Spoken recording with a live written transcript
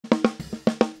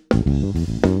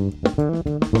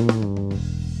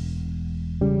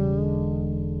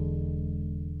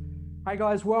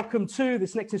guys, welcome to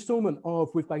this next installment of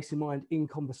With Bass in Mind in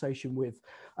Conversation With.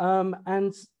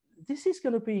 And this is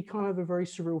going to be kind of a very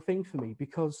surreal thing for me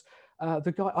because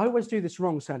the guy, I always do this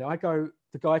wrong, Sandy. I go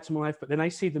the guy to my left, but then I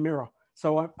see the mirror.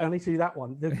 So I only see that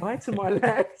one. The guy to my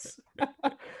left,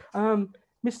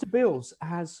 Mr. Beales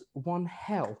has one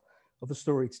hell of a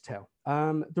story to tell.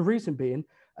 The reason being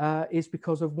is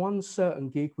because of one certain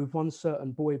gig with one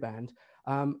certain boy band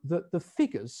that the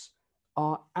figures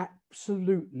are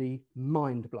absolutely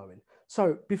mind-blowing.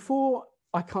 So before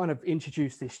I kind of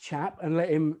introduce this chap and let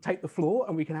him take the floor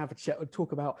and we can have a chat and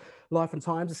talk about life and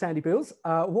times of Sandy Beales,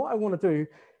 what I want to do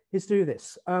is do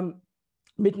this.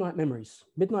 Midnight Memories.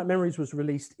 Midnight Memories was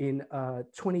released in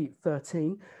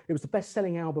 2013. It was the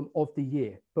best-selling album of the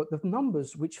year, but the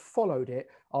numbers which followed it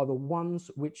are the ones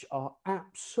which are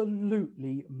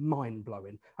absolutely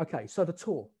mind-blowing. Okay, so the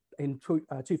tour in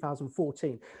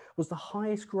 2014 was the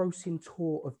highest grossing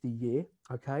tour of the year.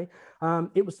 Okay,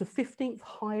 it was the 15th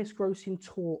highest grossing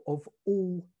tour of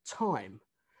all time,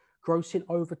 grossing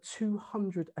over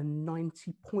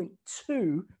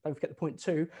 290.2, don't forget the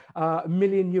 0.2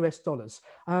 million US dollars.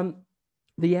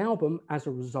 The album, as a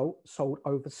result, sold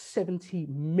over 70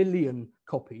 million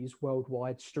copies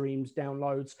worldwide, streams,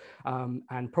 downloads,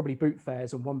 and probably boot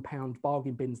fares and £1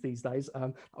 bargain bins these days.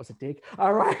 That was a dig.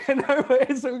 All right, no,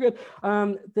 it's all good.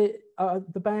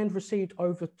 The band received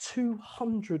over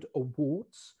 200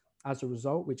 awards as a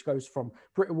result, which goes from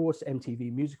Brit Awards to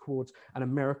MTV Music Awards and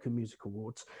American Music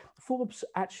Awards. Forbes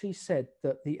actually said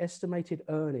that the estimated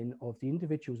earning of the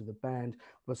individuals of the band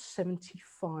was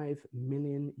 75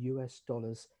 million US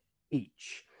dollars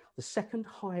each. The second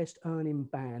highest earning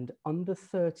band under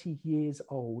 30 years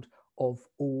old of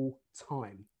all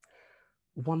time.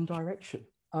 One Direction.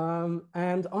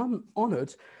 And I'm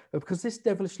honoured because this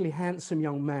devilishly handsome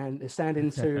young man is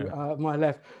standing to my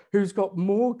left, who's got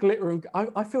more glitter, and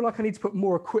I feel like I need to put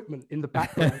more equipment in the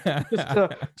background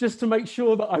just to make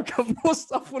sure that I've got more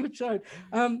stuff on the show.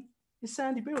 It's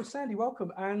Sandy Beales. Sandy,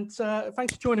 welcome, and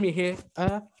thanks for joining me here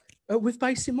with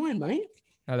Bass in Mind, mate.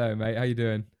 Hello, mate. How you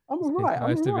doing? I'm all right.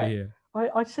 Nice to be here.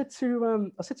 I said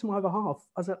to my other half,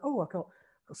 I said, "Oh, I got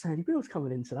Sandy Beales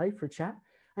coming in today for a chat,"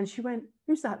 and she went,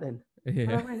 "Who's that then?" Yeah.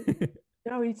 And I went, you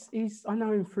know, he's. I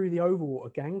know him through the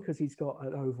Overwater gang because he's got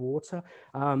an Overwater.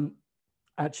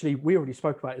 Actually, we already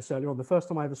spoke about this earlier on. The first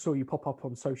time I ever saw you pop up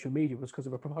on social media was because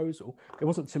of a proposal. It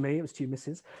wasn't to me; it was to your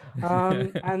missus.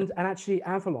 And actually,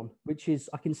 Avalon, which is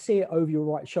I can see it over your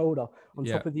right shoulder on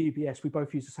top of the UBS. We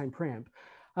both use the same preamp.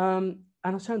 And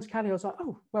I turned to Callie. I was like,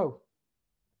 "Oh, well,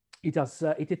 he does.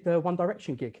 He did the One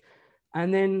Direction gig."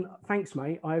 And then, thanks,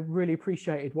 mate. I really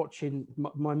appreciated watching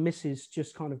my missus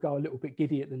just kind of go a little bit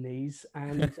giddy at the knees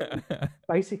and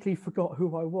basically forgot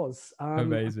who I was.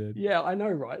 Amazing. Yeah, I know,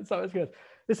 right? So it's good.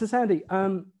 Listen, Sandy,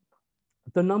 the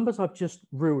numbers I've just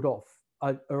reeled off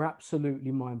are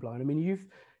absolutely mind-blowing. I mean,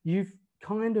 you've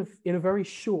kind of, in a very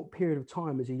short period of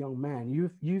time as a young man,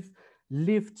 you've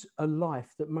lived a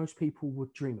life that most people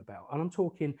would dream about. And I'm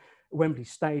talking Wembley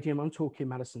Stadium, I'm talking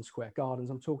Madison Square Gardens,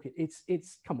 I'm talking, it's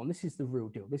come on, this is the real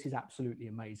deal. This is absolutely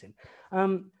amazing.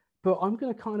 But I'm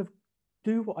going to kind of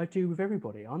do what I do with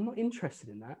everybody. I'm not interested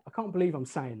in that. I can't believe I'm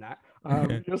saying that.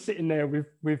 You're sitting there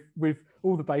with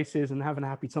all the bases and having a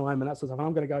happy time and that sort of stuff. And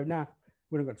I'm going to go, nah,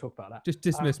 we're not going to talk about that. Just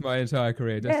dismiss my entire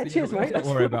career. Cheers, mate. Don't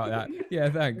worry about that. Yeah,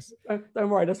 thanks. Don't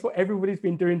worry. That's what everybody's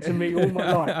been doing to me all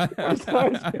my life. So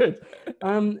it's good.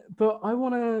 But I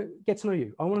want to get to know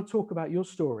you. I want to talk about your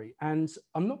story. And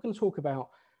I'm not going to talk about,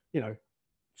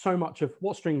 so much of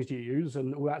what strings do you use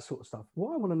and all that sort of stuff.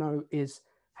 What I want to know is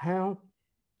how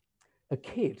a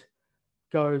kid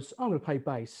goes, I'm going to play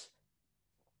bass,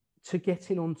 to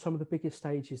getting on some of the biggest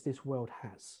stages this world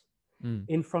has.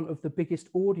 In front of the biggest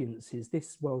audiences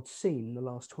this world's seen in the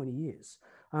last 20 years.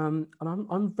 And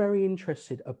I'm very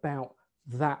interested about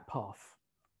that path,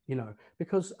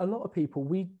 because a lot of people,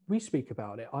 we speak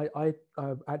about it. I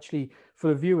actually, for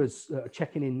the viewers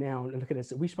checking in now and look at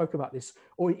this, we spoke about this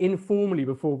or informally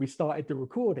before we started the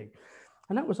recording.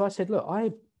 And that was, I said, look,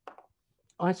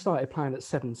 I started playing at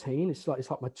 17. It's like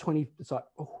my 20, it's like,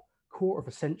 quarter of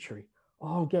a century.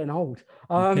 Oh, I'm getting old.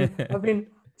 I've been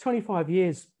 25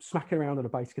 years smacking around on a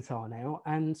bass guitar now.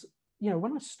 And,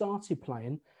 when I started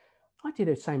playing, I did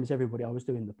the same as everybody. I was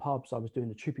doing the pubs, I was doing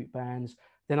the tribute bands.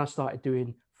 Then I started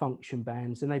doing function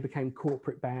bands and they became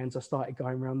corporate bands. I started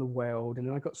going around the world and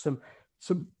then I got some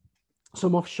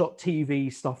off-shot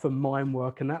TV stuff and mime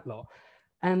work and that lot.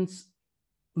 And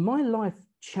my life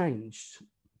changed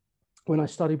when I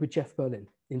studied with Jeff Berlin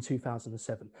in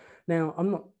 2007. Now,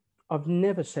 I've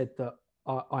never said that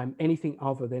I'm anything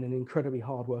other than an incredibly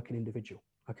hardworking individual.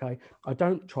 Okay, I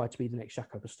don't try to be the next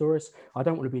Jaco Pastorius. I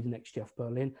don't want to be the next Jeff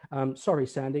Berlin. Sorry,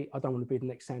 Sandy, I don't want to be the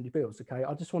next Sandy Beales. Okay,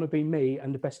 I just want to be me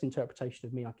and the best interpretation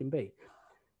of me I can be.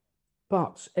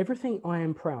 But everything I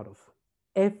am proud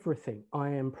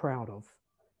of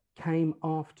came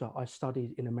after I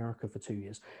studied in America for 2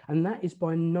 years. And that is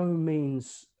by no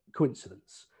means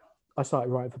coincidence. I started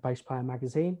writing for Bass Player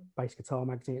magazine, Bass Guitar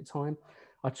magazine at the time.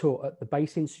 I taught at the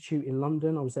Bass Institute in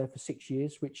London. I was there for 6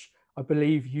 years, which I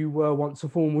believe you were once a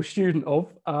former student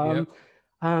of. Yep.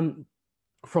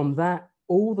 From that,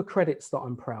 all the credits that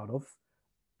I'm proud of,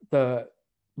 the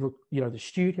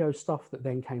studio stuff that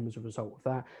then came as a result of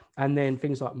that, and then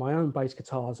things like my own bass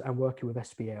guitars and working with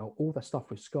SBL, all that stuff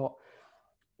with Scott,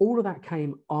 all of that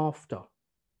came after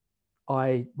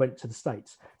I went to the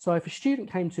States. So if a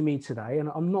student came to me today, and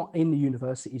I'm not in the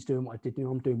universities doing what I did,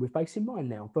 I'm doing with Bass in Mind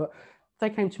now, but they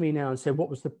came to me now and said,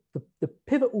 what was the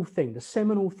pivotal thing, the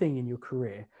seminal thing in your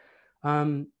career?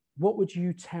 What would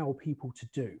you tell people to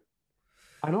do?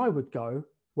 And I would go,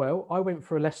 well, I went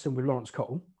for a lesson with Lawrence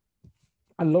Cottle,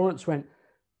 and Lawrence went,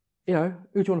 who do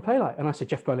you want to play like? And I said,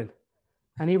 Jeff Berlin.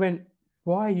 And he went,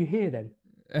 why are you here then?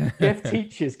 Jeff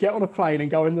teaches, get on a plane and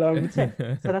go and learn with Jeff.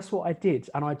 So that's what I did.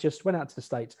 And I just went out to the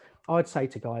States. I'd say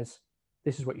to guys,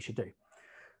 this is what you should do.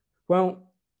 Well,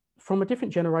 from a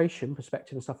different generation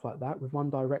perspective and stuff like that, with One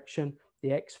Direction,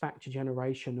 the X Factor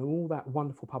generation, and all that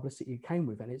wonderful publicity you came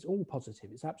with, and it's all positive.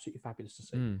 It's absolutely fabulous to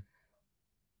see.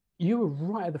 You were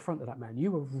right at the front of that, man.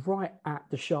 You were right at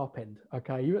the sharp end.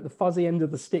 Okay, you're at the fuzzy end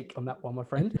of the stick on that one, my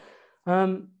friend.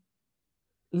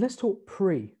 Let's talk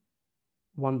pre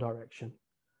One Direction.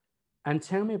 And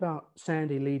tell me about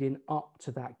Sandy leading up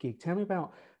to that gig. Tell me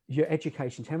about your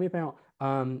education. Tell me about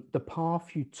the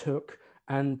path you took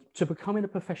and to becoming a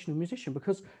professional musician.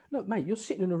 Because look, mate, you're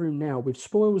sitting in a room now with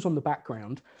spoils on the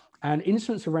background and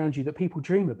instruments around you that people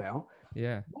dream about.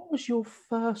 Yeah. What was your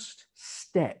first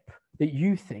step that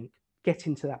you think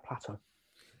getting to that plateau?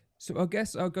 So I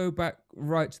guess I'll go back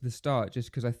right to the start, just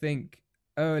because I think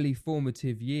early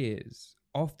formative years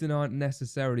often aren't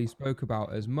necessarily spoke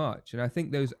about as much. And I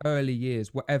think those early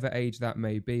years, whatever age that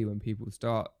may be, when people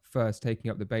start first taking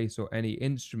up the bass or any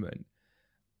instrument,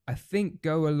 I think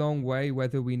go a long way,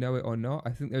 whether we know it or not.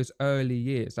 I think those early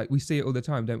years, like we see it all the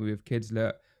time, don't we, with kids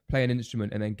that play an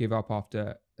instrument and then give up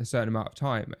after a certain amount of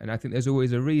time. And I think there's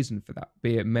always a reason for that,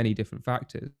 be it many different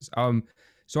factors.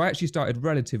 So I actually started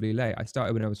relatively late. I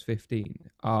started when I was 15.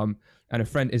 And a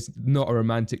friend, is not a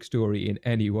romantic story in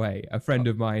any way. A friend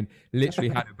of mine literally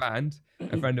had a band.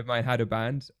 And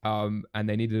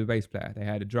they needed a bass player. They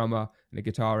had a drummer and a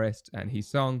guitarist, and he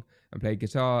sung and played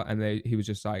guitar. And he was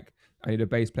just like, I need a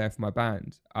bass player for my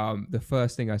band. The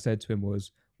first thing I said to him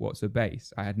was, what's a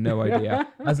bass? I had no idea,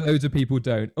 as loads of people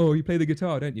don't. Oh, you play the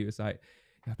guitar, don't you? It's like,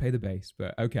 I play the bass,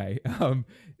 but okay.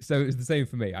 So it was the same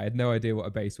for me. I had no idea what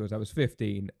a bass was. I was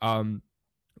 15.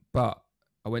 But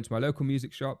I went to my local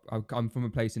music shop. I'm from a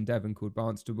place in Devon called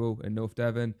Barnstable in North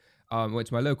Devon. I went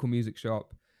to my local music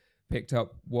shop, picked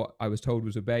up what I was told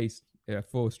was a bass,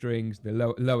 4 strings,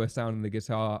 the lower sound on the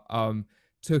guitar,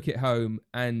 took it home,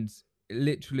 and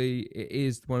literally it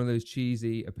is one of those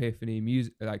cheesy epiphany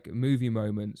music, like movie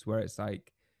moments where it's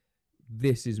like,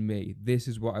 this is me. This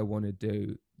is what I want to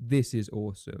do. This is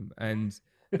awesome. And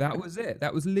that was it.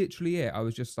 That was literally it. I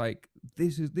was just like,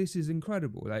 this is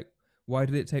incredible. Like, why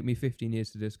did it take me 15 years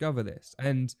to discover this?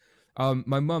 And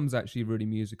my mum's actually really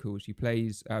musical. She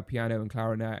plays piano and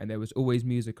clarinet, and there was always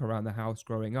music around the house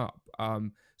growing up.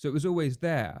 So it was always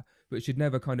there, but she'd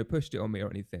never kind of pushed it on me or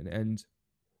anything. And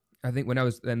I think when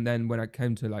I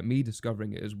came to like me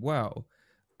discovering it as well,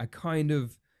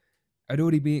 I'd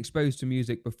already been exposed to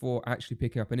music before actually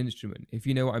picking up an instrument, if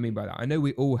you know what I mean by that. I know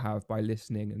we all have by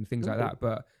listening and things like that,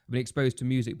 but I've been exposed to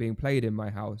music being played in my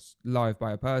house live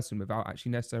by a person without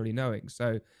actually necessarily knowing.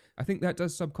 So I think that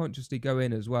does subconsciously go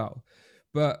in as well.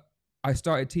 But I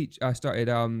started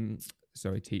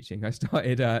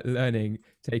learning,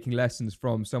 taking lessons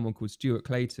from someone called Stuart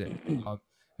Clayton, who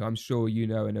I'm sure you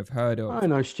know and have heard of. I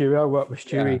know Stewie. I work with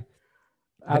Stewie.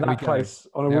 At that place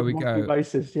on a monthly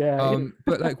basis,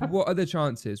 But like, what are the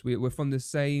chances? We're from the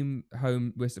same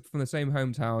home. We're from the same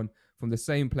hometown, from the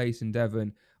same place in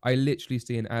Devon. I literally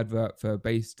see an advert for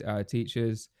bass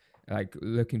teachers, like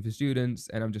looking for students,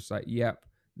 and I'm just like, yep,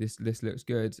 this looks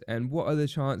good. And what are the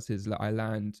chances that I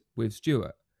land with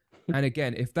Stuart? And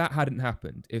again, if that hadn't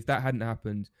happened,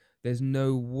 there's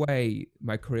no way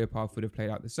my career path would have played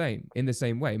out in the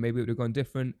same way. Maybe it would have gone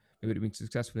different. Maybe it would have been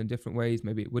successful in different ways.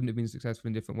 Maybe it wouldn't have been successful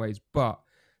in different ways. But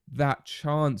that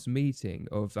chance meeting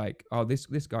of like, oh, this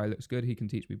guy looks good, he can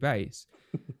teach me bass.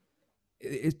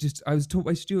 it's just, I was taught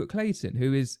by Stuart Clayton,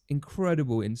 who is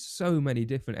incredible in so many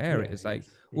different areas. Yeah, Like,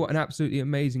 he what an is. absolutely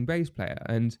amazing bass player.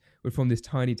 And we're from this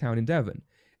tiny town in Devon.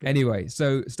 Yeah. Anyway,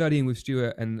 so studying with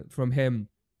Stuart, and from him,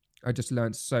 I just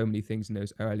learned so many things in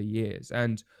those early years.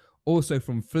 And also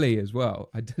from Flea as well.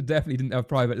 I definitely didn't have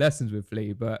private lessons with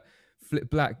Flea, but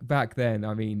Black back then,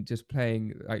 I mean, just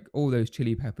playing like all those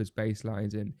Chili Peppers bass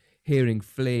lines and hearing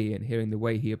Flea and hearing the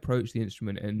way he approached the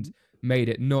instrument and made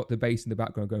it not the bass in the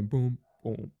background going boom,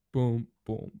 boom, boom,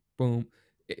 boom, boom.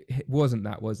 It wasn't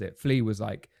that, was it? Flea was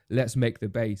like, let's make the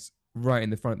bass right in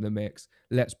the front of the mix.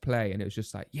 Let's play. And it was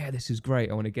just like, yeah, this is great.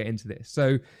 I want to get into this.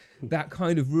 So that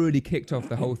kind of really kicked off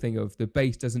the whole thing of the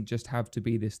bass doesn't just have to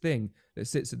be this thing that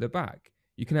sits at the back.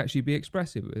 You can actually be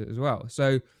expressive with it as well.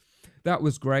 So that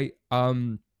was great.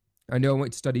 I know I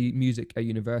went to study music at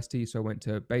university, so I went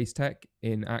to Bass Tech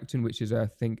in Acton, which is, I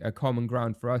think, a common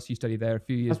ground for us. You studied there a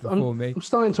few years before me. I'm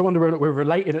starting to wonder whether we're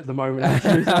related at the moment,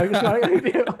 actually. So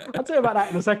I'll tell you about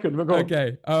that in a second. But go on.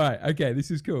 Okay, all right, okay,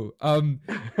 this is cool.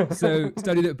 So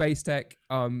studied at Bass Tech,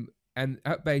 and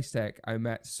at Bass Tech, I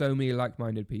met so many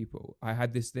like-minded people. I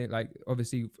had this thing, like,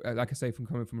 obviously, like I say, from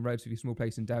coming from a relatively small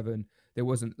place in Devon, there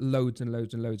wasn't loads and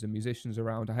loads and loads of musicians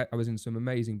around. I was in some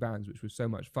amazing bands, which was so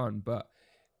much fun, but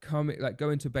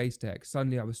going to Bass Tech,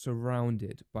 suddenly I was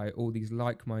surrounded by all these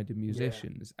like-minded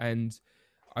musicians. Yeah. And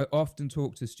I often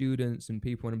talk to students and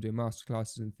people when I'm doing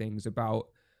masterclasses and things about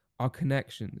our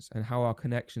connections and how our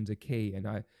connections are key.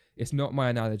 And it's not my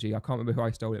analogy. I can't remember who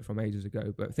I stole it from ages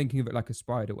ago, but thinking of it like a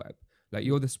spider web. Like,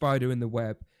 you're the spider in the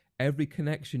web. Every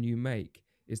connection you make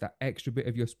is that extra bit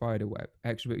of your spider web,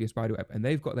 and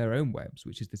they've got their own webs,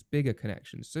 which is this bigger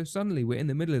connection. So suddenly we're in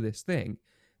the middle of this thing,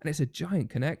 and it's a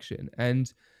giant connection.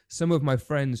 And some of my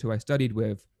friends who I studied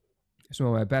with, some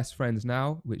of my best friends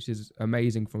now, which is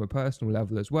amazing from a personal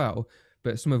level as well,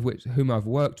 but some of whom I've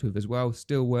worked with as well,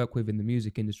 still work with in the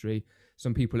music industry.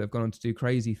 Some people have gone on to do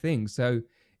crazy things. So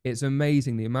it's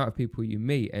amazing the amount of people you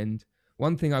meet. And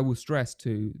one thing I will stress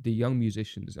to the young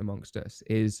musicians amongst us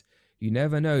is you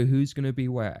never know who's going to be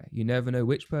where. You never know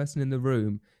which person in the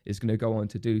room is going to go on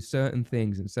to do certain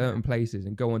things in certain places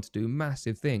and go on to do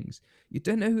massive things. You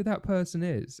don't know who that person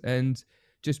is. And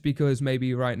just because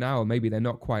maybe right now, maybe they're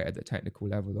not quite at the technical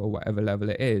level or whatever level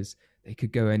it is, they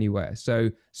could go anywhere.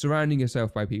 So surrounding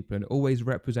yourself by people and always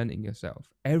representing yourself.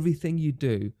 Everything you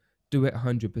do it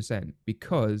 100%,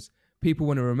 because people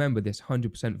want to remember this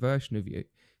 100% version of you.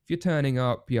 If you're turning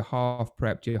up, you're half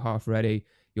prepped, you're half ready,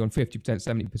 you're on 50%,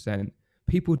 70%,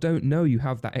 people don't know you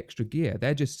have that extra gear.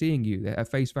 They're just seeing you at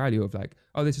face value of like,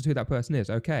 oh, this is who that person is.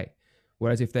 Okay.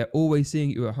 Whereas if they're always seeing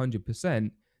you at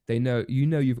 100%, they know,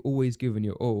 you've always given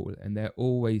your all, and they're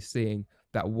always seeing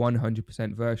that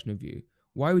 100% version of you.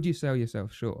 Why would you sell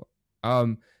yourself short?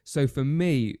 So for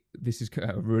me, this is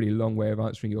a really long way of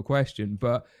answering your question,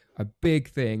 but a big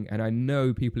thing, and I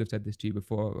know people have said this to you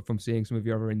before from seeing some of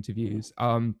your other interviews,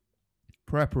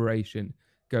 preparation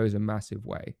goes a massive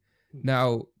way.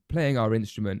 Now, playing our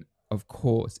instrument, of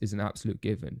course, is an absolute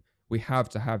given. We have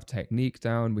to have technique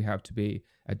down. We have to be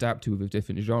adaptive with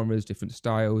different genres, different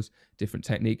styles, different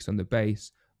techniques on the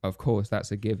bass. Of course,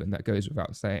 that's a given. That goes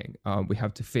without saying. We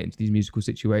have to fit into these musical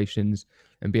situations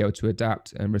and be able to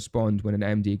adapt and respond when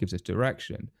an MD gives us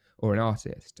direction, or an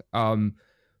artist.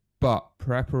 But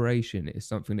preparation is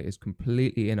something that is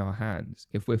completely in our hands.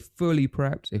 If we're fully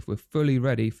prepped, if we're fully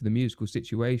ready for the musical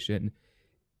situation,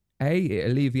 it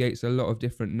alleviates a lot of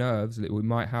different nerves that we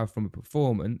might have from a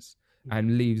performance,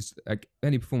 and leaves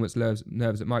any performance nerves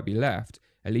that might be left.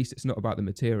 At least it's not about the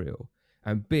material.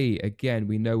 And B, again,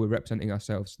 we know we're representing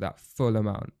ourselves to that full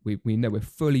amount. We know we're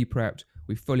fully prepped.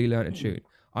 We fully learned a tune.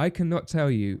 I cannot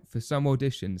tell you for some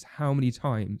auditions how many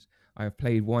times I have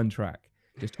played one track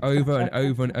just over and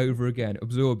over and over again,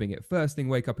 absorbing it. First thing,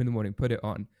 wake up in the morning, put it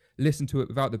on, listen to it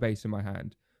without the bass in my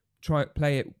hand,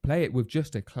 play it with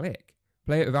just a click,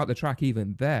 play it without the track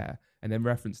even there, and then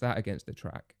reference that against the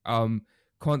track.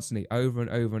 Constantly, over and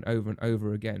over and over and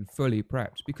over again, fully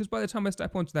prepped. Because by the time I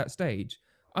step onto that stage,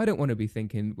 I don't want to be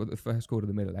thinking what the first chord of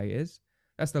the middle A is.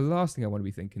 That's the last thing I want to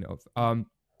be thinking of.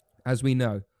 As we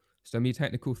know, so many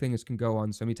technical things can go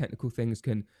on, so many technical things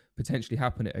can potentially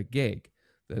happen at a gig.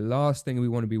 The last thing we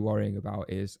want to be worrying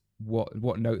about is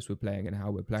what notes we're playing and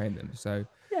how we're playing them. So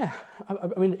yeah,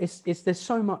 I mean, it's there's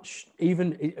so much.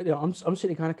 Even I'm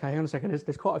sitting kind of, okay, hang on a second.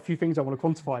 There's quite a few things I want to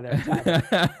quantify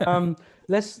there.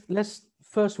 Let's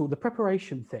first of all, the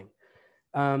preparation thing.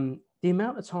 The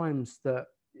amount of times that,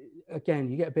 again,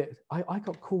 you get a bit. I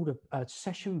got called a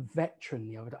session veteran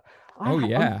the other day.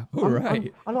 All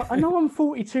right. I know I'm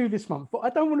 42 this month, but I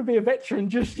don't want to be a veteran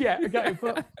just yet. Okay,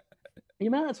 but the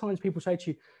amount of times people say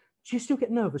to you, do you still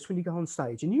get nervous when you go on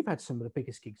stage? And you've had some of the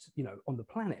biggest gigs, on the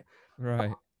planet.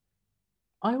 Right.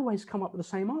 I always come up with the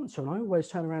same answer, and I always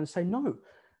turn around and say, no,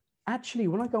 actually,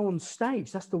 when I go on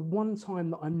stage, that's the one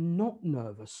time that I'm not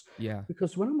nervous. Yeah.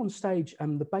 Because when I'm on stage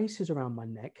and the bass is around my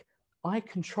neck, I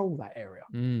control that area.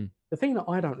 Mm. The thing that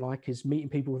I don't like is meeting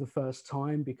people for the first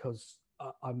time, because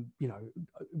I'm,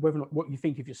 whether or not what you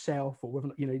think of yourself, or whether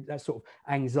or not, that sort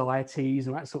of anxieties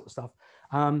and that sort of stuff.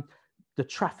 The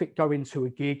traffic going to a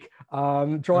gig,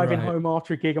 driving home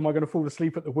after a gig, am I going to fall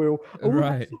asleep at the wheel? All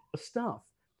that sort of stuff.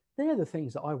 They're the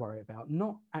things that I worry about,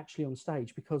 not actually on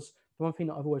stage, because the one thing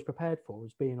that I've always prepared for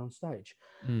is being on stage.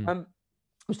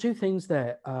 There's two things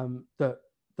there that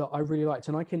I really liked,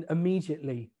 and I can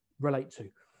immediately relate to.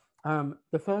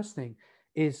 The first thing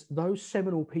is those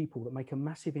seminal people that make a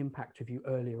massive impact with you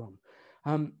earlier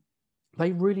on.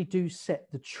 They really do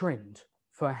set the trend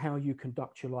for how you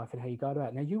conduct your life and how you go about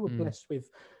it. Now, you were blessed with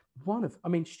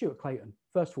Stuart Clayton,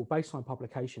 first of all, Baseline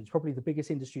Publications, probably the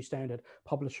biggest industry standard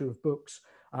publisher of books.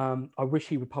 I wish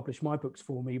he would publish my books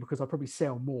for me, because I'd probably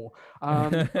sell more.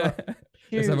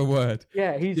 Let's have a word.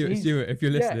 Yeah, he's Stuart, if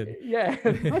you're listening. Yeah.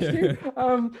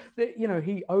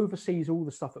 He oversees all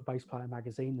the stuff at Bass Player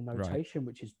Magazine, the notation,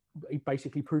 which is, he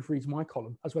basically proofreads my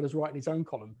column as well as writing his own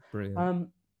column. Brilliant.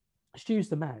 Stu's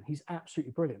the man. He's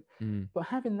absolutely brilliant. But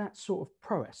having that sort of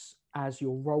prowess as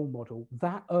your role model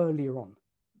that earlier on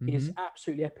is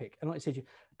absolutely epic. And like I said, a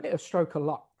bit of stroke of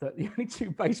luck that the only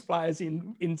two bass players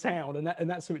in town, and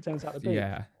that's who it turns out to be.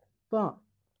 Yeah. But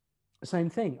same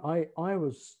thing. I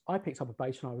picked up a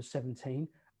bass when I was 17.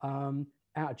 Out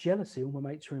of jealousy, all my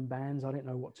mates were in bands. I didn't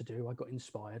know what to do. I got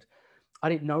inspired. I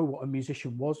didn't know what a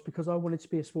musician was, because I wanted to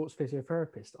be a sports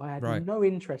physiotherapist. I had no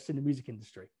interest in the music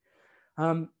industry.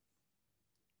 I'm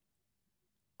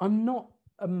not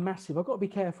a massive, I've got to be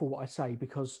careful what I say,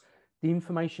 because the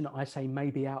information that I say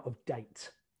may be out of date.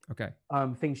 Okay.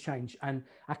 Things change, and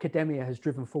academia has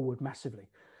driven forward massively.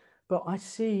 But I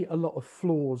see a lot of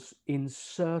flaws in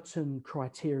certain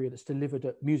criteria that's delivered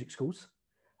at music schools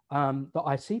that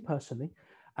I see personally.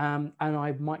 And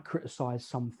I might criticize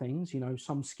some things,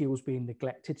 some skills being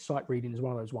neglected. Sight reading is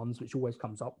one of those ones which always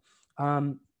comes up.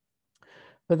 But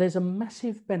there's a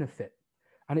massive benefit.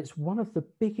 And it's one of the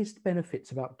biggest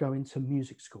benefits about going to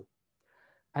music school.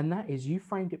 And that is, you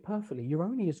framed it perfectly. You're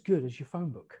only as good as your phone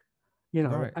book,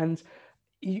 and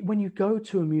when you go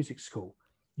to a music school,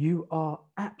 you are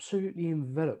absolutely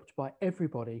enveloped by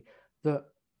everybody that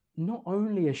not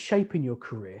only is shaping your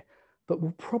career, but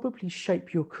will probably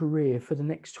shape your career for the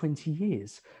next 20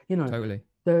 years. Totally.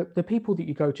 The people that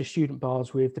you go to student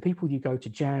bars with, the people you go to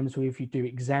jams with, you do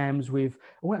exams with,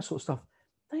 all that sort of stuff,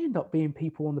 they end up being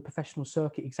people on the professional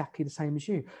circuit exactly the same as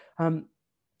you.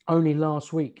 Only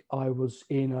last week, I was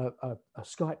in a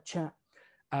Skype chat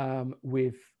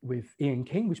with Ian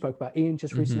King. We spoke about Ian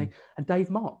just recently, and Dave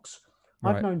Marks.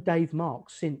 I've known Dave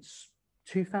Marks since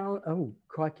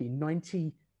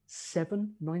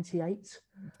 97, 98.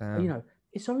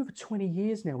 It's over 20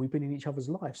 years now we've been in each other's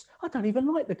lives. I don't even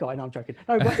like the guy. No, I'm joking.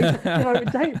 No,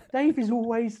 but Dave is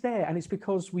always there. And it's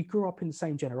because we grew up in the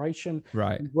same generation.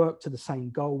 Right. We worked to the same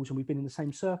goals, and we've been in the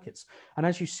same circuits. And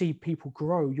as you see people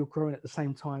grow, you're growing at the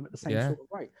same time, at the same sort of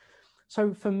rate.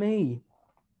 So for me,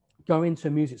 going to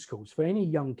music schools, for any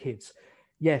young kids,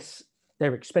 yes,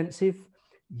 they're expensive.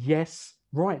 Yes,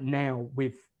 right now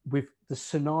with the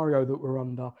scenario that we're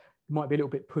under, it might be a little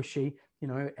bit pushy.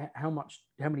 How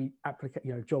many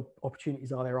job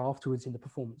opportunities are there afterwards in the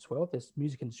performance world? This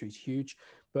music industry is huge,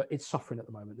 but it's suffering at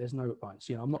the moment. There's no advice.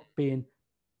 I'm not being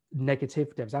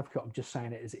negative, devil's advocate. I'm just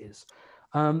saying it as it is.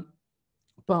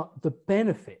 But the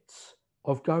benefits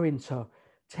of going to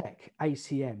tech,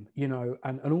 ACM,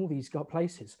 and all these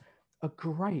places are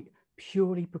great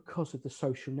purely because of the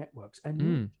social networks.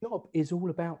 And your job is all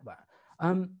about that.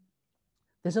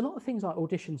 There's a lot of things like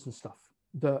auditions and stuff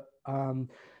that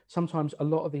sometimes a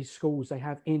lot of these schools, they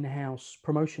have in-house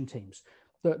promotion teams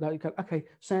that they go, okay,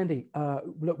 Sandy,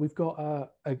 look, we've got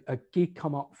a gig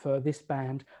come up for this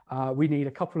band. We need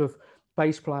a couple of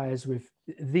bass players with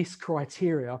this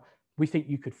criteria. We think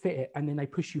you could fit it. And then they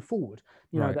push you forward.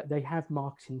 That they have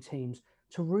marketing teams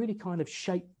to really kind of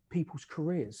shape people's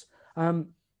careers.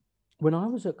 When I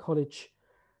was at college,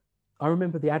 I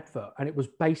remember the advert, and it was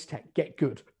Bass Tech, get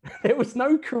good. There was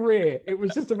no career. It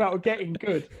was just about getting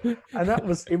good. And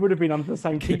it would have been under the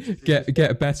same teachers.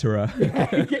 Get betterer.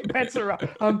 Get betterer.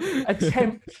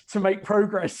 Attempt to make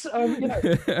progress. I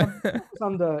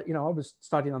was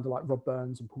studying under like Rob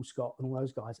Burns and Paul Scott and all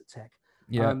those guys at Tech.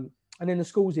 Yeah. And then the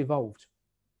schools evolved.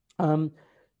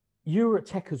 You were at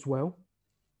Tech as well.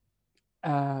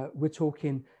 We're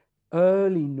talking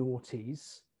early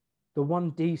noughties. The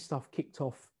 1D stuff kicked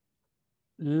off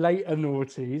later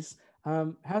noughties.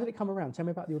 How did it come around? Tell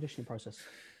me about the auditioning process.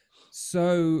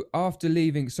 So after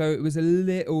leaving, so it was a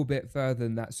little bit further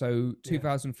than that. So Yeah.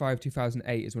 2005,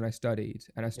 2008 is when I studied,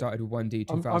 and I started with 1D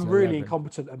 2011. I'm really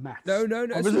incompetent at maths. No,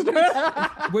 it's all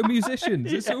good. We're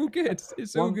musicians. It's all good.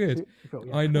 It's all good. 2, 3,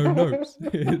 yeah. I know notes.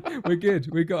 We're good.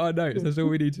 We got our notes. That's all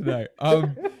we need to know.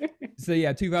 So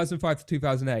yeah, 2005 to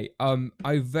 2008.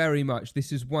 I very much,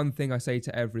 this is one thing I say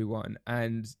to everyone,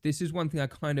 and this is one thing I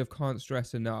kind of can't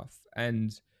stress enough.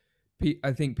 And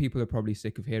I think people are probably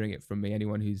sick of hearing it from me,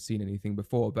 anyone who's seen anything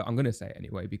before, but I'm going to say it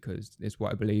anyway because it's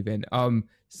what I believe in.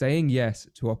 Saying yes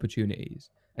to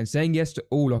opportunities and saying yes to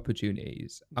all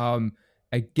opportunities.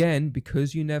 Again,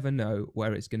 because you never know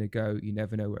where it's going to go, you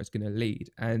never know where it's going to lead.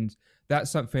 And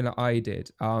that's something that I did.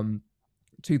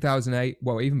 2008,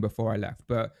 well, even before I left,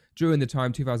 but during the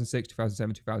time, 2006,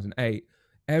 2007, 2008,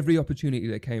 every opportunity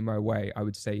that came my way, I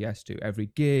would say yes to. Every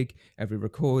gig, every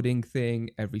recording thing,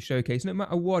 every showcase, no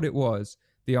matter what it was,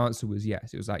 the answer was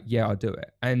yes. It was like, yeah, I'll do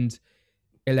it. And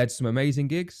it led to some amazing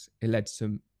gigs. It led to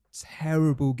some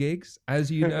terrible gigs,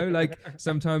 as you know. Like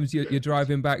sometimes you're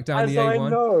driving back down the A1. I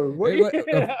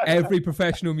know. Every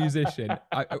professional musician,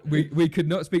 we could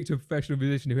not speak to a professional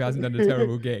musician who hasn't done a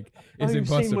terrible gig. It's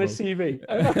impossible. Seen my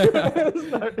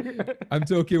CV. I'm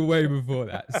talking way before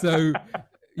that. So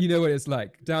you know what it's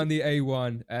like down the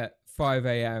A1 at 5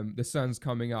 a.m. The sun's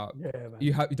coming up. Yeah, man.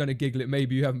 You've done a gig that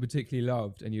maybe you haven't particularly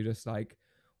loved, and you're just like,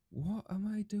 what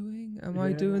am I doing? Am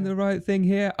I doing the right thing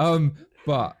here?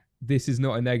 But this is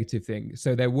not a negative thing.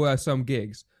 So there were some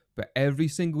gigs, but every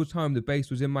single time the bass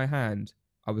was in my hand,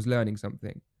 I was learning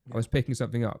something. I was picking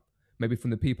something up, maybe from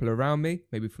the people around me,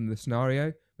 maybe from the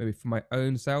scenario, maybe from my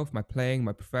own self, my playing,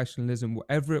 my professionalism,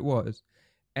 whatever it was.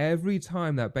 Every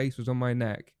time that bass was on my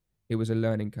neck, it was a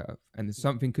learning curve, and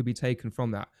something could be taken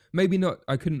from that. Maybe not,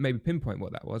 I couldn't maybe pinpoint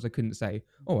what that was. I couldn't say,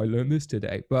 oh, I learned this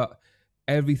today, but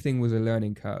everything was a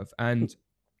learning curve. And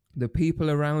the people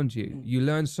around you, you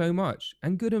learn so much,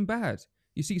 and good and bad.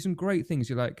 You see some great things.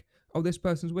 You're like, oh, this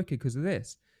person's wicked because of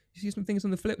this. You see some things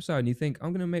on the flip side and you think,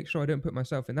 I'm going to make sure I don't put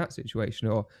myself in that situation,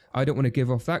 or I don't want to give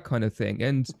off that kind of thing.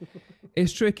 And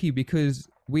it's tricky because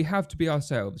we have to be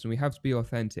ourselves and we have to be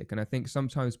authentic. And I think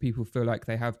sometimes people feel like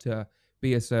they have to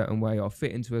be a certain way or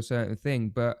fit into a certain thing.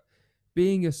 But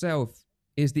being yourself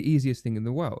is the easiest thing in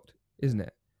the world, isn't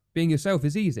it? Being yourself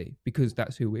is easy because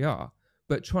that's who we are.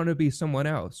 But trying to be someone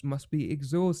else must be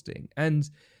exhausting. And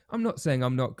I'm not saying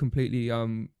I'm not completely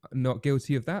not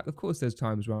guilty of that. Of course, there's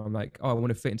times where I'm like, oh, I want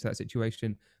to fit into that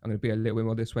situation. I'm going to be a little bit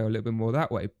more this way or a little bit more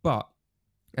that way. But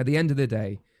at the end of the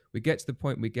day, we get to the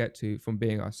point we get to from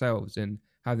being ourselves and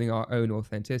having our own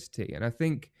authenticity. And I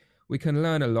think we can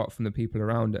learn a lot from the people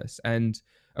around us. And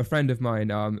a friend of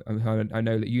mine, I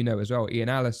know that you know as well, Ian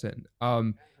Allison,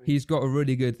 he's got a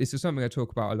really good, this is something I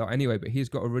talk about a lot anyway, but he's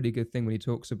got a really good thing when he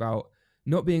talks about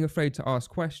not being afraid to ask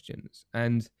questions.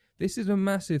 And this is a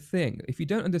massive thing. If you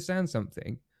don't understand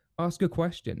something, ask a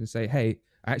question and say, hey,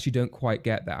 I actually don't quite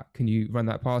get that. Can you run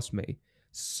that past me?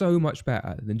 So much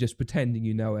better than just pretending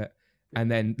you know it.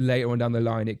 And then later on down the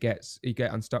line, you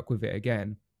get unstuck with it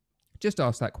again. Just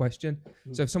ask that question.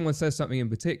 So if someone says something in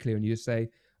particular and you just say,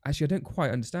 actually, I don't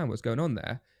quite understand what's going on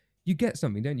there, you get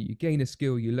something, don't you? You gain a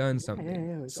skill, you learn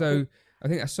something. So I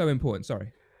think that's so important.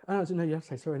 Sorry. No, you have to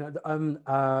say sorry. No,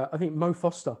 I think Mo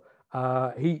Foster,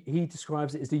 he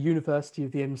describes it as the University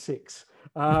of the M6,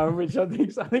 which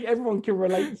I think everyone can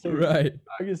relate to. Right.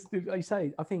 Like you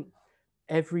say, I think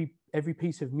every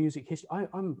piece of music history.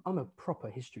 I'm a proper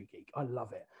history geek. I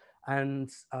love it, and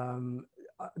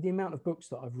the amount of books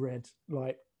that I've read,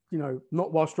 like, you know,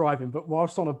 not whilst driving, but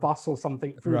whilst on a bus or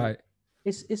something. Right.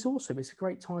 It's awesome. It's a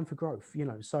great time for growth. You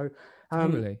know, so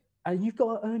totally. And you've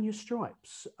got to earn your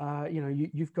stripes. You know,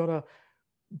 you've got to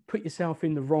put yourself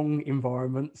in the wrong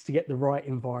environments to get the right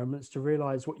environments, to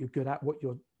realize what you're good at, what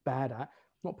you're bad at.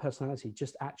 Not personality,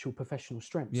 just actual professional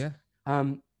strengths. Yeah.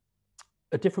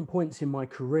 At different points in my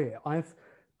career,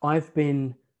 I've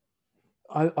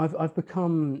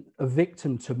become a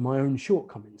victim to my own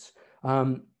shortcomings.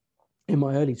 In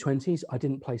my early 20s, I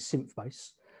didn't play synth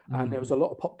bass. And there was a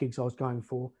lot of pop gigs I was going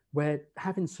for where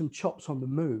having some chops on the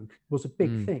Moog was a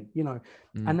big thing, you know,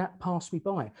 and that passed me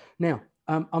by. Now,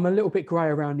 I'm a little bit grey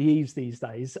around the eaves these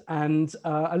days, and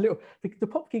the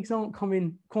pop gigs aren't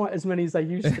coming quite as many as they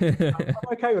used to.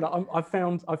 I'm okay with that.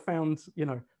 I've found, you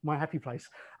know, my happy place.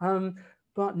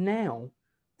 But now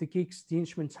the gigs, the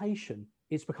instrumentation,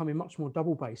 it's becoming much more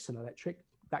double bass and electric.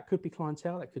 That could be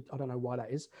clientele. I don't know why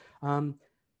that is.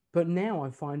 But now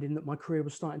I'm finding that my career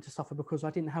was starting to suffer because I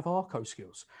didn't have arco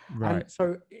skills. Right. And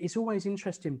so it's always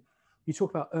interesting. You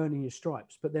talk about earning your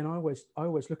stripes, but then I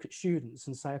always look at students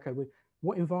and say, okay,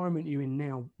 what environment you're in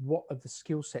now, what are the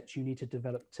skill sets you need to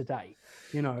develop today?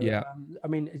 You know, Yeah. I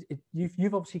mean,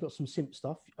 you've obviously got some simp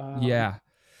stuff, Yeah.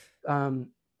 and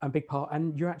big part,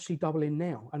 and you're actually doubling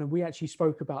now. And we actually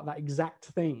spoke about that exact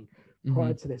thing Mm-hmm.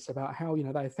 prior to this, about how, you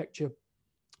know, they affect your,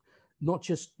 not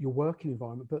just your working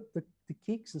environment, but the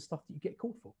gigs and stuff that you get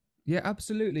called for. Yeah,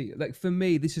 absolutely. Like for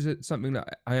me, this is something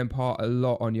that I impart a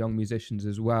lot on young musicians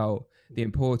as well. The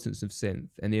importance of synth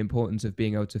and the importance of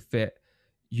being able to fit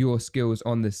your skills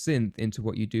on the synth into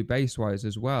what you do bass wise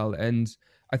as well. And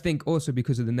I think also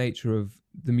because of the nature of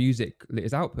the music that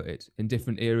is outputted in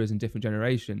different eras and different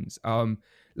generations.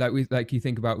 Like you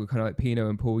think about with kind of like Pino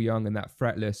and Paul Young and that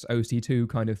fretless OC2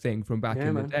 kind of thing from back Yeah,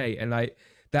 in the man. day. And like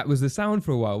that was the sound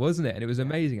for a while, wasn't it? And it was Yeah.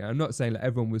 amazing. And I'm not saying that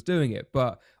everyone was doing it,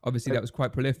 but obviously that was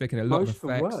quite prolific and a lot of Most of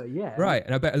them effects. were, yeah. Right.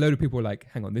 And I bet a load of people were like,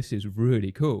 hang on, this is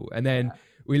really cool. And then Yeah.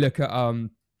 we look at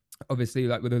obviously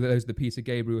like with those the Peter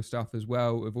Gabriel stuff as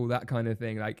well, with all that kind of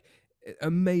thing, like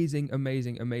amazing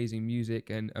music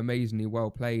and amazingly well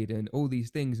played and all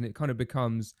these things, and it kind of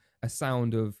becomes a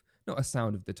sound of, not a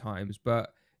sound of the times,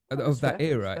 but That's of that fair.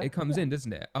 era. That's It fair. comes Yeah. in,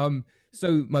 doesn't it?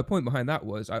 So my point behind that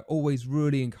was I always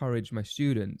really encourage my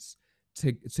students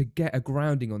to get a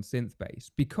grounding on synth bass,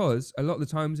 because a lot of the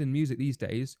times in music these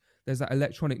days there's that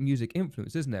electronic music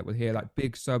influence, isn't there? We'll hear like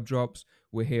big sub drops,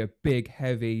 we'll hear big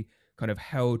heavy kind of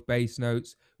held bass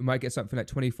notes. We might get something like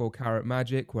 24 Karat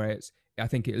Magic, where it's, I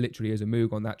think it literally is a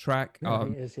Moog on that track. Yeah, I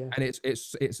think it is. Yeah. And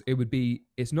it would be,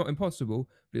 it's not impossible,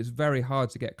 but it's very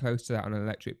hard to get close to that on an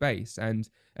electric bass. And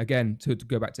again, to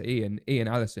go back to Ian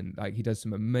Allison, like he does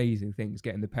some amazing things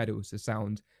getting the pedals to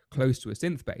sound close to a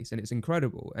synth bass, and it's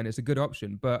incredible and it's a good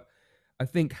option. But I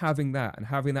think having that and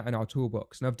having that in our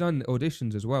toolbox, and I've done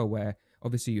auditions as well where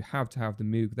obviously you have to have the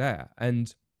Moog there,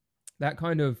 and that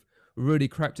kind of really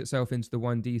crept itself into the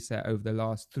 1D set over the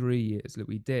last 3 years that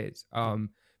we did.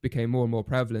 Became more and more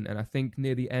prevalent, and I think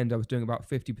near the end I was doing about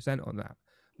 50% on that.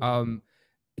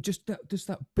 Just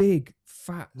that big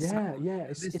fat sound. Yeah.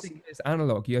 This thing is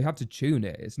analog. You have to tune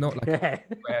it. It's not like Yeah.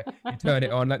 where you turn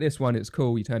it on. Like this one, it's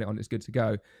cool. You turn it on, it's good to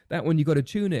go. That one, you got to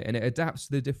tune it, and it adapts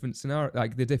to the different scenario,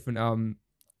 like the different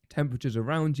temperatures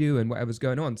around you and whatever's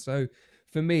going on. So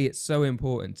for me, it's so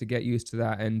important to get used to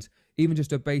that, and even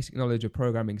just a basic knowledge of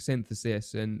programming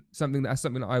synthesis, and something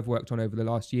that I've worked on over the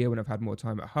last year when I've had more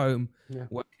time at home,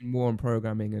 working more on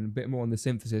programming and a bit more on the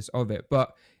synthesis of it.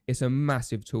 But it's a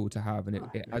massive tool to have, and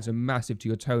it adds a massive to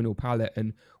your tonal palette.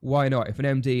 And why not? If an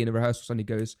MD in a rehearsal suddenly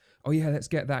goes, oh yeah, let's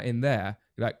get that in there,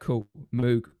 you're like, cool,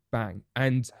 Moog, bang.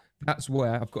 And that's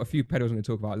where I've got a few pedals I'm going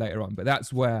to talk about later on, but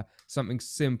that's where something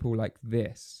simple like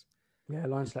this,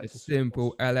 Line selector, a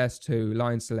simple LS2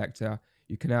 line selector,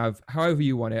 you can have however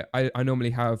you want it. I normally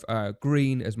have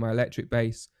green as my electric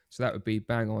bass, so that would be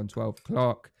bang on 12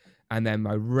 o'clock, and then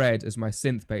my red as my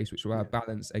synth bass, which will have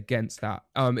balance against that.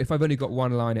 If I've only got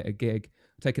one line at a gig,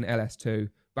 I'll take an LS2,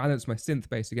 balance my synth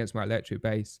bass against my electric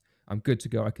bass, I'm good to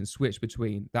go. I can switch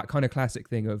between that kind of classic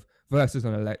thing of verses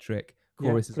on electric,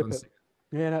 choruses on synth.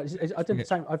 Yeah, no, I did the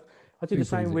same. I did the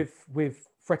same with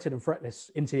fretted and fretless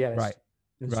into the LS,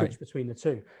 and switch between the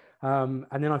two. And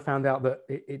then I found out that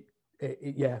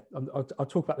I'll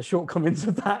talk about the shortcomings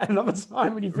of that another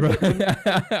time when you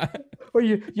or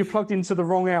you plugged into the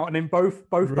wrong out and then both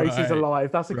bases are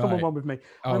live. That's a common one with me.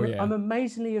 I'm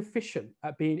amazingly efficient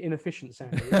at being inefficient,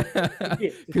 Sandy.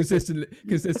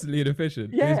 consistently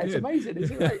inefficient. Yeah, it's amazing.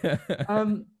 It's great.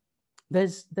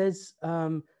 There's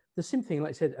the same thing,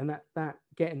 like I said, and that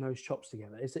getting those chops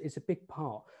together is a big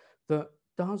part that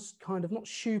does kind of not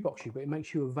shoebox you, but it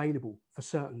makes you available for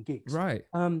certain gigs. Right.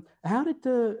 How did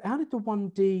the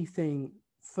 1D thing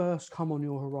first come on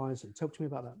your horizon? Talk to me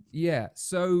about that. Yeah.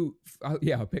 So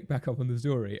I'll pick back up on the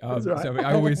story. Right. So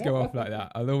I always go off like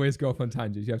that. I'll always go off on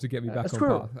tangents. You have to get me back on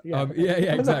path. Yeah.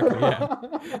 Exactly.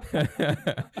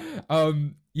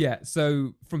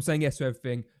 So from saying yes to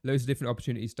everything, loads of different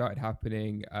opportunities started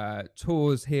happening.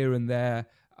 Tours here and there.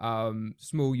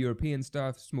 Small European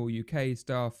stuff, small UK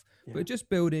stuff, but just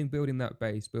building that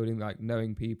base, building like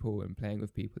knowing people and playing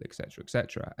with people,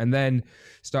 etc. And then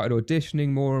started auditioning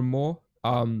more and more.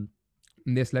 And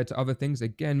this led to other things,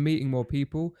 again, meeting more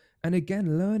people, and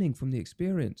again, learning from the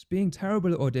experience, being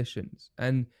terrible at auditions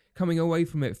and coming away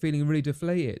from it feeling really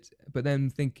deflated, but then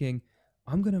thinking,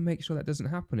 I'm going to make sure that doesn't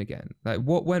happen again. Like,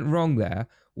 what went wrong there?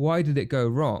 Why did it go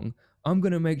wrong? I'm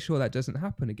going to make sure that doesn't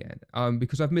happen again,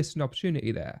 because I've missed an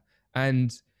opportunity there.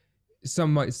 And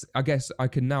I guess I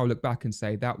can now look back and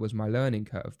say that was my learning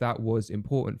curve. That was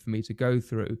important for me to go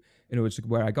through in order to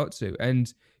where I got to.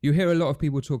 And you hear a lot of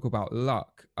people talk about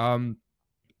luck.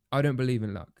 I don't believe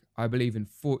in luck. I believe in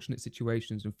fortunate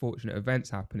situations and fortunate events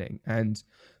happening. And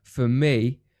for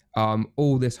me,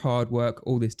 all this hard work,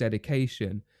 all this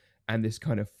dedication, and this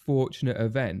kind of fortunate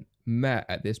event met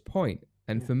at this point.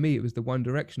 And for me, it was the One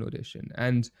Direction audition.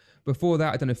 And before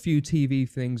that, I'd done a few TV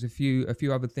things, a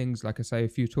few other things, like I say, a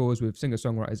few tours with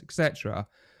singer-songwriters, etc.,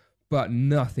 but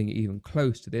nothing even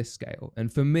close to this scale.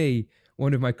 And for me,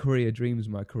 one of my career dreams,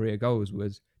 my career goals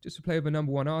was just to play with a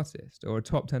number one artist or a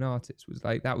top 10 artist. Was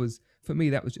like, that was, for me,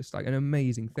 that was just like an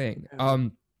amazing thing.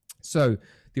 So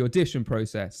the audition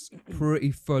process,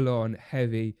 pretty full on,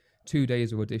 heavy, 2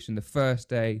 days of audition. The first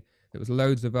day, there was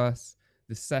loads of us.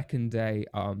 The second day,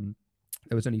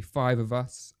 there was only 5 of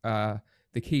us.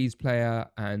 The keys player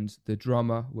and the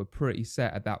drummer were pretty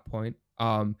set at that point.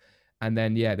 And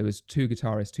then, there was 2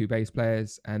 guitarists, 2 bass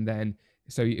players. And then,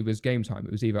 so it was game time.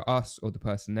 It was either us or the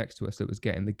person next to us that was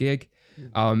getting the gig.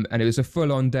 And it was a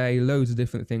full-on day, loads of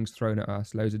different things thrown at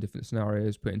us, loads of different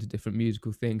scenarios put into different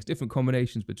musical things, different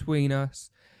combinations between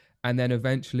us. And then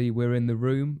eventually we're in the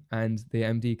room and the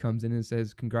MD comes in and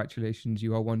says, "Congratulations,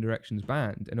 you are One Direction's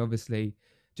band." And obviously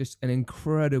just an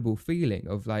incredible feeling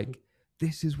of like,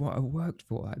 this is what I worked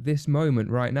for at this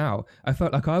moment right now. I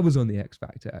felt like I was on the X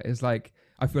Factor. It's like,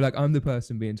 I feel like I'm the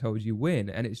person being told you win.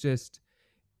 And it's just,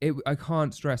 I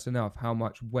can't stress enough how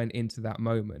much went into that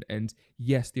moment. And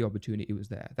yes, the opportunity was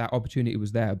there. That opportunity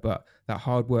was there, but that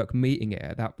hard work meeting it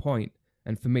at that point.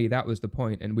 And for me, that was the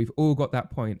point. And we've all got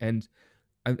that point. And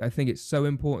I think it's so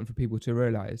important for people to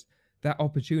realize that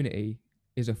opportunity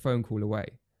is a phone call away.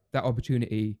 That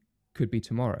opportunity could be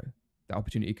tomorrow. That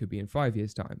opportunity could be in 5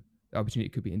 years' time. The opportunity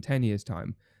could be in 10 years'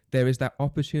 time. There is that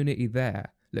opportunity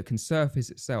there that can surface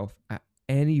itself at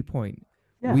any point.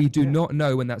 We do not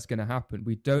know when that's going to happen.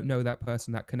 We don't know that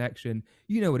person, that connection.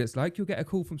 You know what it's like. You'll get a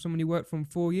call from someone you worked from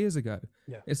 4 years ago.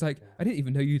 It's like, I didn't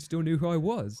even know you still knew who I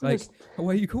was. Well, like,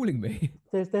 why are you calling me?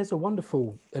 There's a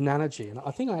wonderful analogy. And I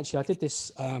think I did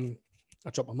this. I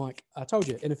dropped my mic. I told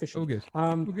you, inefficient. All good.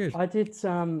 All good. I did.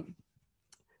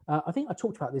 I think I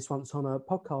talked about this once on a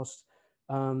podcast,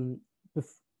 kind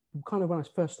of when I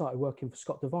first started working for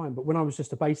Scott Devine, but when I was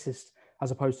just a bassist as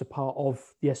opposed to part of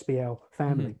the SBL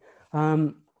family.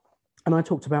 And I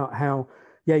talked about how,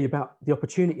 about the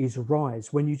opportunities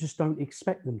arise when you just don't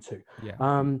expect them to.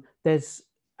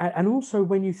 And also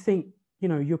when you think,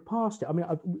 you're past it. I mean,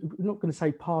 I'm not going to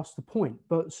say past the point,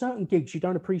 but certain gigs, you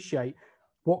don't appreciate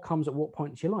what comes at what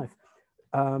point in your life.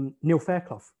 Neil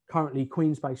Fairclough, currently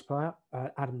Queen's bass player,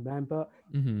 Adam Lambert,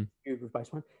 with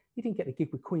bass man. He didn't get a gig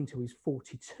with Queen till he's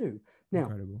 42. Now,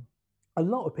 incredible. A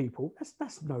lot of people,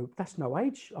 that's no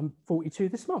age. I'm 42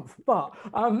 this month. But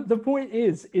the point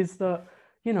is that,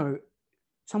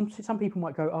 some people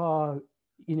might go,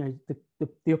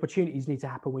 the opportunities need to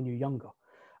happen when you're younger.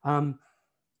 I'm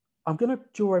going to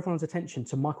draw everyone's attention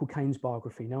to Michael Caine's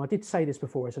biography. Now, I did say this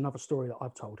before. It's another story that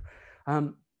I've told.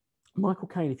 Michael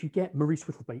Caine, if you get Maurice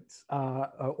Whittlebeat's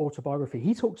autobiography,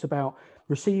 he talks about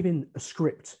receiving a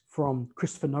script from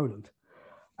Christopher Nolan.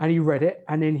 And he read it,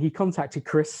 and then he contacted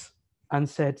Chris and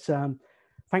said,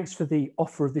 "Thanks for the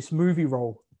offer of this movie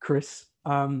role, Chris."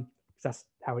 That's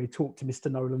how he talked to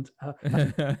Mr. Nolan.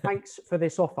 "Thanks for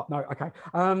this offer." No, okay.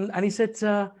 And he said,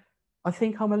 "I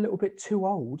think I'm a little bit too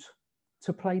old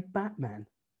to play Batman."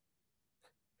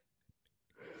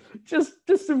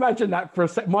 Just imagine that for a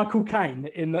sec. Michael Caine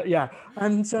in the,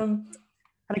 and then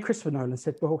Christopher Nolan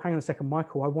said, "Well, hang on a second,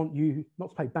 Michael. I want you not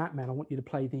to play Batman. I want you to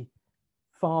play the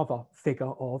father figure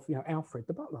of Alfred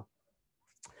the butler."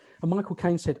 And Michael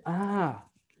Caine said,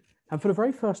 And for the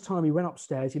very first time, he went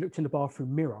upstairs. He looked in the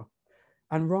bathroom mirror,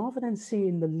 and rather than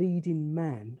seeing the leading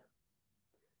man,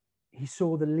 he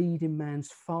saw the leading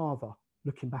man's father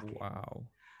looking back at him. Wow.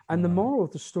 And the moral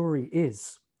of the story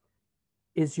is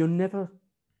you're never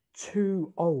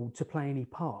too old to play any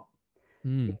part.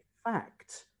 In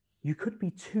fact, you could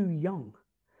be too young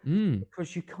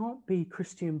because you can't be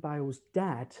Christian Bale's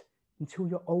dad until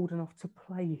you're old enough to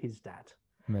play his dad.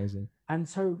 Amazing. And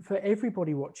so for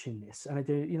everybody watching this, and I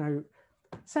do,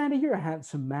 Sandy, you're a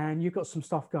handsome man. You've got some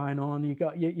stuff going on. You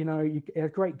got, you a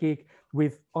great gig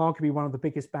with arguably one of the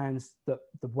biggest bands that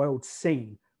the world's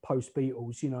seen post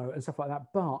Beatles, and stuff like that.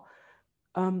 But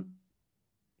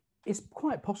it's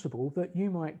quite possible that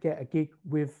you might get a gig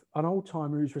with an old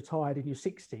timer who's retired in your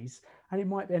 60s, and it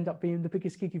might end up being the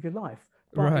biggest gig of your life.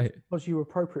 But right. Because you were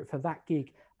appropriate for that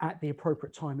gig at the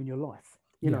appropriate time in your life,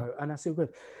 and that's all good.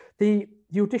 The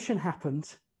audition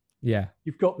happened. Yeah.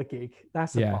 You've got the gig.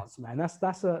 That's a buzz, man. That's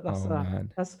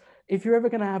if you're ever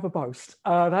going to have a boast,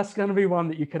 that's going to be one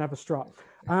that you can have a strut.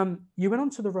 You went on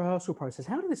to the rehearsal process.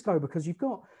 How did this go? Because you've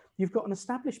got an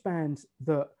established band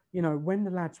that, when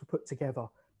the lads were put together,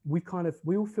 we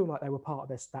all feel like they were part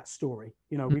of that story.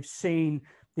 We've seen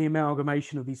the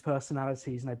amalgamation of these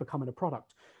personalities and they're becoming a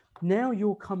product. Now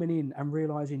you're coming in and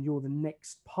realizing you're the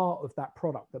next part of that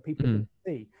product that people are going Mm.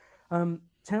 to see.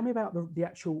 Tell me about the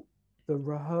actual the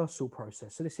rehearsal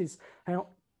process. So this is how,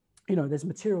 there's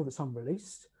material that's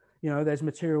unreleased. There's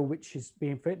material which is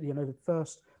being fit.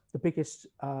 The biggest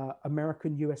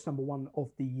American US number one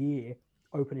of the year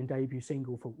opening debut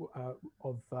single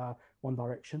of One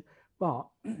Direction. But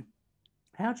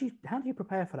how do you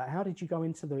prepare for that? How did you go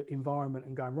into the environment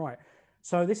and going, right?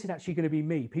 So this is actually going to be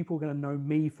me. People are going to know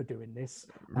me for doing this.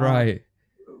 Right.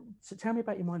 So tell me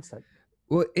about your mindset.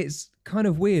 Well, it's kind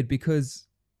of weird because,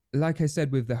 like I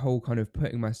said, with the whole kind of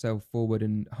putting myself forward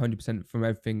and 100% from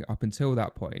everything up until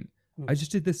that point, Hmm. I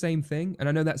just did the same thing. And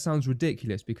I know that sounds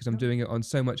ridiculous because I'm No. doing it on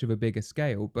so much of a bigger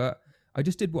scale, but I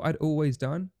just did what I'd always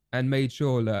done and made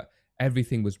sure that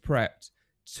everything was prepped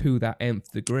to that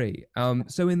nth degree.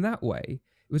 So in that way,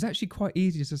 it was actually quite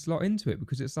easy just to slot into it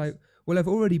because it's like, well, I've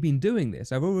already been doing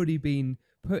this. I've already been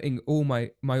putting all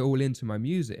my all into my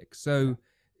music. So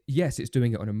yes, it's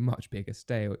doing it on a much bigger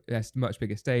scale, much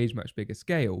bigger stage, much bigger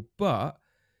scale, but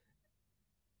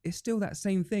it's still that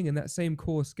same thing and that same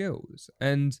core skills.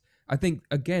 And I think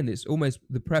again, it's almost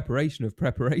the preparation of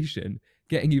preparation,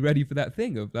 getting you ready for that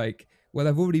thing of like, well,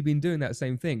 I've already been doing that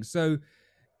same thing. So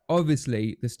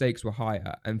obviously the stakes were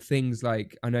higher, and things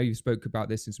like, I know you spoke about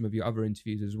this in some of your other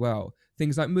interviews as well,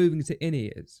 things like moving to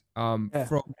in-ears, Yeah,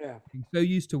 from yeah. being so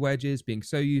used to wedges, being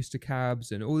so used to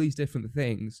cabs and all these different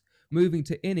things, moving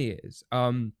to in-ears,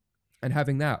 and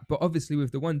having that. But obviously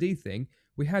with the 1D thing,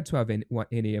 we had to have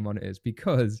in-ear monitors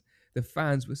because the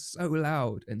fans were so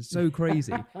loud and so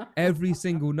crazy every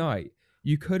single night.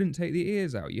 You couldn't take the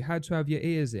ears out. You had to have your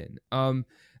ears in.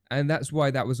 And that's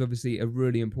why that was obviously a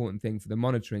really important thing for the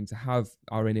monitoring, to have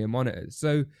our in-ear monitors.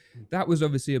 So that was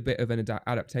obviously a bit of an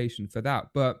adaptation for that.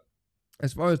 But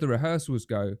as far as the rehearsals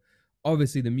go,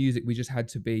 obviously the music, we just had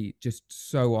to be just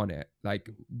so on it. Like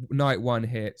night one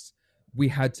hits, we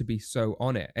had to be so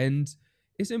on it. And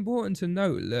it's important to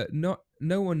note that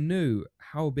no one knew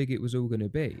how big it was all going to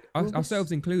be, Well, this,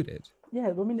 ourselves included. yeah.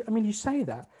 I mean, you say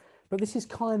that, but this is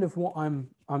kind of what I'm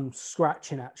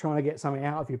scratching at, trying to get something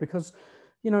out of you because,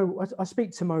 I speak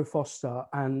to Mo Foster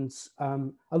and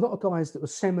a lot of guys that were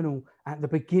seminal at the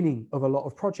beginning of a lot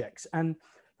of projects, and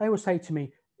they will say to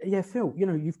me, "Yeah, Phil,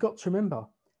 you've got to remember,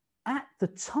 at the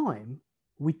time,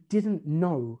 we didn't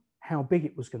know how big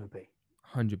it was going to be."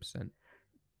 100%.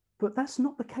 But that's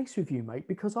not the case with you, mate,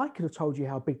 because I could have told you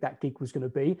how big that gig was going to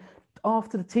be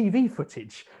after the TV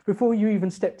footage. Before you even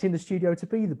stepped in the studio to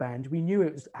be the band, we knew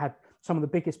had some of the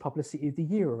biggest publicity of the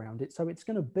year around it. So it's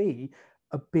going to be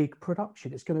a big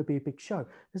production. It's going to be a big show.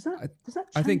 Does that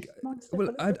I change think, the mindset a well,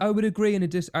 little bit? I would agree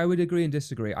I would agree and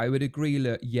disagree. I would agree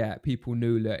that, yeah, people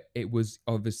knew that it was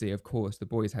obviously, of course, the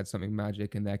boys had something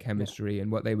magic in their Yeah. chemistry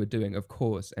and what they were doing, of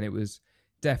course, and it was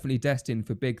definitely destined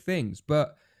for big things.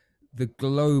 But the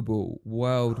global,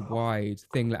 worldwide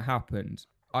thing that happened,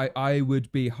 I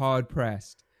would be hard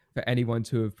pressed for anyone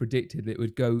to have predicted that it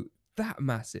would go that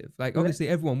massive. Like, Well, obviously,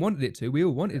 everyone wanted it to. We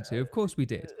all wanted to. Of course, we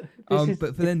did. this is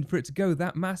But for it to go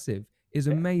that massive is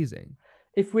amazing.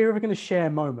 if we're ever going to share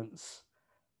moments.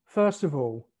 First of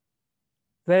all,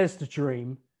 there's the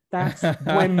dream. That's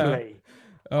Wembley.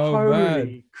 Oh man,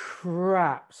 Holy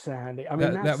crap, Sandy. I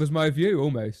mean, that was my view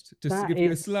almost. Just to that give you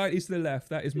a is slightly to the left,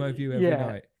 that is my view every yeah,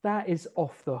 night. that is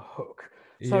off the hook.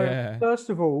 So Yeah. first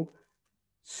of all,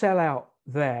 sell out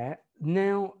there.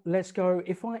 Now let's go.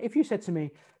 If you said to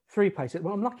me three places,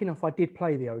 well, I'm lucky enough I did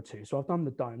play the O2, so I've done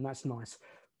the Dome. That's nice.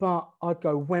 But I'd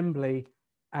go Wembley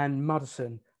and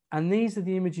Mudison, and these are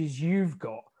the images you've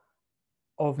got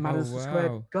of Oh Madison Square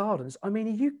wow. Gardens. I mean,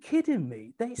 are you kidding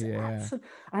me? There's Yeah. absolute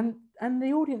and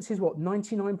the audience is what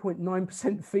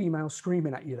 99.9% female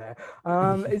screaming at you there.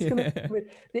 It's gonna.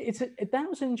 Yeah. That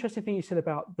was an interesting thing you said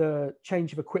about the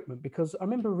change of equipment because I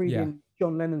remember Yeah. reading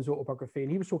John Lennon's autobiography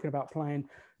and he was talking about playing,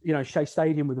 Shea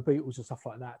Stadium with the Beatles and stuff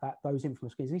like that. Those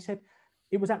infamous gigs. And he said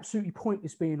it was absolutely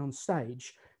pointless being on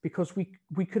stage because we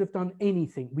could have done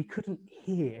anything. We couldn't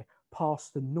hear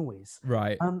past the noise.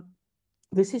 Right.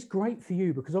 This is great for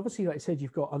you because obviously, like I said,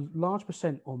 you've got a large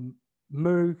percent on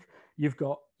Moog, you've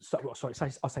got, I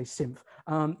say synth,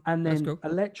 and That's then cool.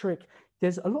 electric.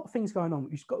 There's a lot of things going on.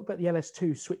 You've got the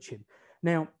LS2 switching.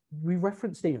 Now, we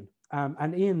referenced Ian,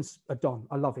 and Ian's a Don.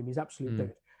 I love him. He's absolute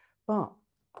dude. But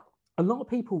a lot of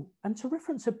people, and to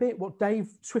reference a bit what Dave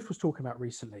Swift was talking about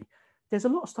recently, there's a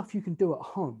lot of stuff you can do at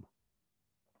home.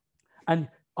 And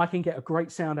I can get a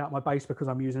great sound out of my bass because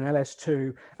I'm using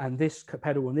LS2 and this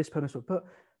pedal and this pedal. But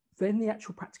then the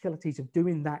actual practicalities of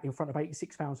doing that in front of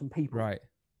 86,000 people, Right.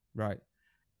 Right.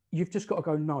 you've just got to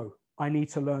go, no, I need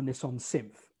to learn this on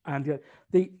synth. And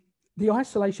the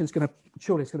isolation is going to,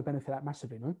 surely it's going to benefit that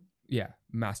massively, no? Yeah,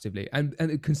 massively. And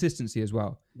consistency as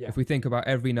well. Yeah. If we think about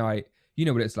every night, you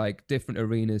know what it's like, different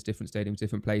arenas, different stadiums,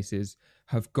 different places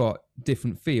have got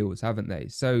different feels, haven't they?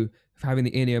 So having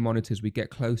the in-ear monitors, we get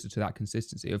closer to that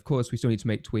consistency. Of course, we still need to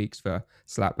make tweaks for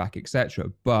slapback,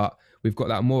 etc. But we've got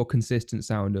that more consistent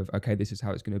sound of, okay, this is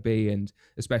how it's going to be. And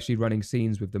especially running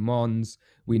scenes with the Mons,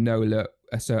 we know that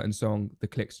a certain song, the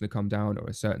click's going to come down, or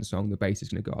a certain song, the bass is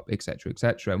going to go up, etc.,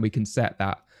 etc. And we can set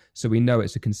that so we know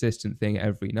it's a consistent thing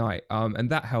every night. And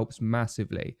that helps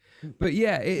massively. But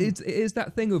yeah, it is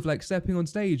that thing of like stepping on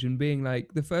stage and being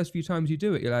like, the first few times you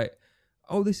do it, you're like,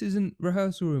 oh, this isn't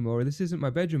rehearsal room, or this isn't my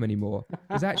bedroom anymore.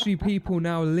 There's actually people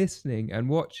now listening and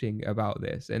watching about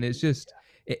this. And it's just,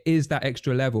 it is that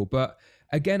extra level. But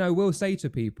again, I will say to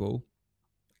people,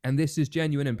 and this is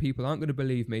genuine and people aren't going to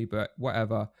believe me, but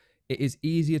whatever, it is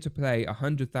easier to play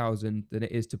 100,000 than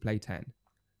it is to play 10.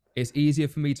 It's easier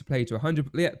for me to play to 100.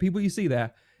 Yeah, people you see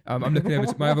there. I'm looking over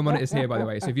to my other monitors here, by the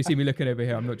way. So if you see me looking over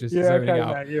here, I'm not just zoning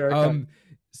out. Mate, you're okay.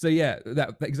 So yeah,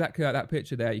 that exactly like that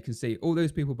picture there, you can see all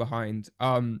those people behind.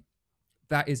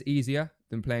 That is easier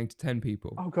than playing to 10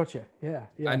 people. Oh, gotcha. Yeah,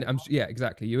 yeah. And yeah,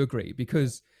 exactly. You agree,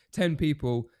 because 10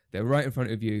 people, they're right in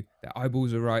front of you. Their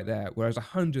eyeballs are right there. Whereas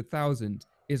 100,000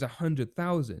 is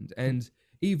 100,000. And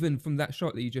even from that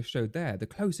shot that you just showed there, the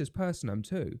closest person I'm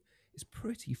to is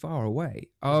pretty far away.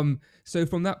 So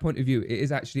from that point of view, it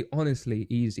is actually honestly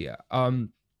easier.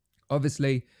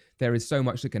 Obviously, there is so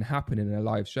much that can happen in a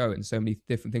live show and so many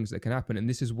different things that can happen. And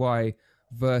this is why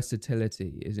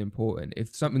versatility is important.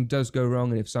 If something does go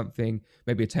wrong, and if something,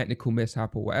 maybe a technical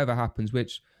mishap or whatever happens,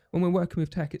 which when we're working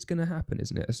with tech, it's going to happen,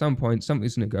 isn't it? At some point,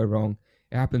 something's going to go wrong.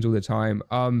 It happens all the time.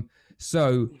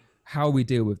 So how we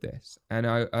deal with this, and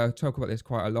I talk about this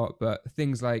quite a lot, but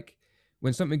things like,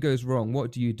 when something goes wrong,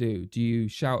 what do you do? Do you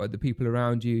shout at the people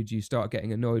around you? Do you start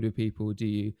getting annoyed with people? Do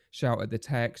you shout at the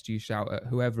text? Do you shout at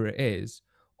whoever it is?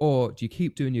 Or do you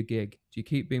keep doing your gig? Do you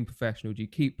keep being professional? Do you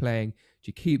keep playing? Do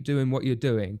you keep doing what you're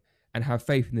doing and have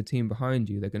faith in the team behind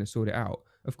you? They're going to sort it out.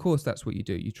 Of course, that's what you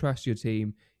do. You trust your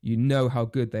team. You know how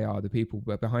good they are, the people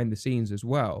behind the scenes as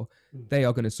well. They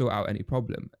are going to sort out any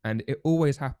problem. And it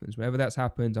always happens. Whenever that's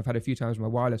happened, I've had a few times my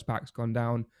wireless pack's gone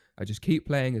down. I just keep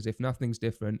playing as if nothing's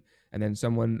different. And then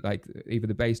someone like either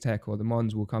the bass tech or the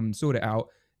Mons will come and sort it out.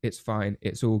 It's fine.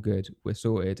 It's all good. We're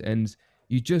sorted. And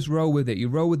you just roll with it. You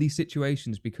roll with these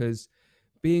situations, because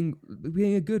being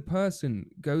a good person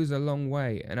goes a long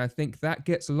way. And I think that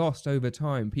gets lost over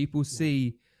time. People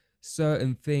see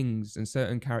certain things and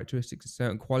certain characteristics and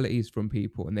certain qualities from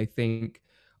people, and they think,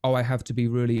 oh, I have to be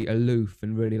really aloof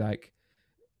and really like,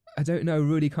 I don't know,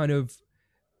 really kind of,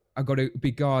 I've got to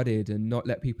be guarded and not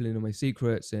let people in on my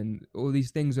secrets and all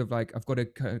these things of like, I've got to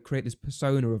kind of create this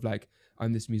persona of like,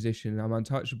 I'm this musician and I'm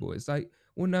untouchable. It's like,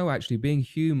 well, no, actually being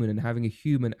human and having a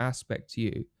human aspect to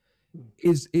you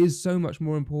is so much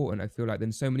more important, I feel like,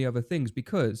 than so many other things.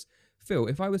 Because Phil,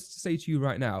 if I was to say to you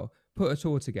right now, put a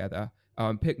tour together,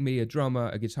 pick me a drummer,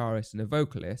 a guitarist and a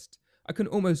vocalist, I can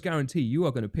almost guarantee you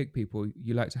are going to pick people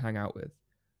you like to hang out with,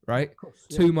 right? Of course,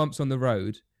 yeah. 2 months on the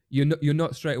road, you're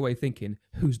not straight away thinking,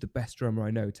 who's the best drummer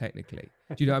I know technically?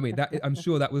 Do you know what I mean? That, I'm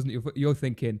sure that wasn't you're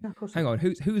thinking, no, hang on,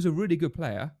 who's a really good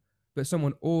player, but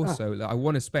someone also that I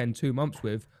want to spend 2 months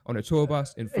with on a tour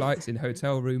bus, in flights, in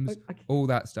hotel rooms, all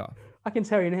that stuff. I can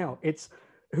tell you now, it's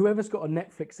whoever's got a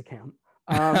Netflix account,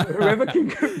 whoever can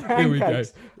cook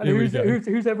pancakes, and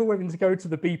who's ever willing to go to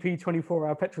the BP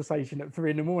 24-hour petrol station at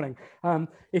 3 a.m.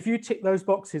 If you tick those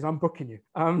boxes, I'm booking you.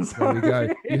 There we go.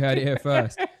 You heard it here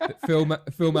first. Phil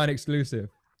Mann exclusive.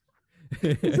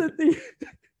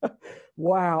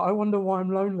 Wow, I wonder why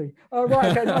I'm lonely.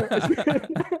 Right, okay,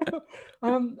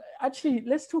 no. Actually,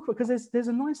 let's talk about, because there's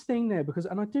a nice thing there, because,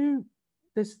 and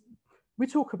we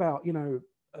talk about,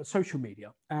 social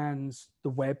media and the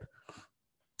web,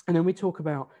 and then we talk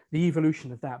about the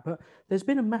evolution of that. But there's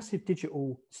been a massive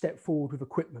digital step forward with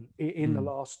equipment in the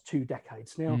last 2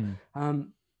 decades. Now,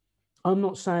 I'm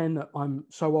not saying that I'm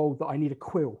so old that I need a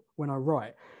quill when I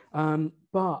write,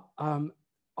 but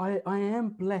I am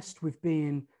blessed with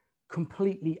being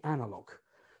completely analog.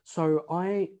 So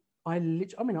I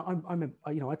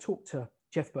talk to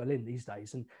Jeff Berlin these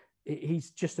days, and he's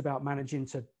just about managing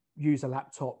to use a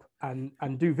laptop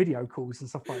and do video calls and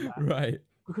stuff like that. Right.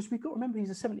 Because we've got to remember, he's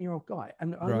a 70-year-old guy,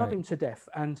 and I love him to death.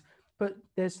 But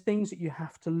there's things that you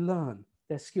have to learn.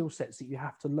 There's skill sets that you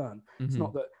have to learn. It's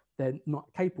not that they're not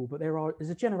capable, but there's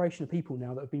a generation of people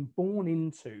now that have been born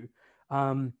into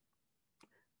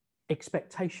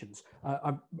expectations.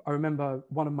 I remember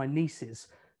one of my nieces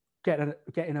getting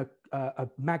a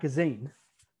magazine.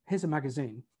 Here's a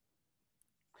magazine,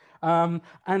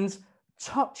 and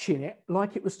touching it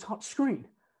like it was touch screen.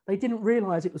 They didn't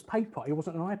realize it was paper. It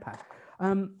wasn't an iPad.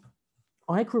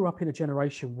 I grew up in a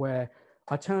generation where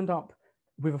I turned up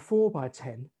with a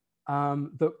 4x10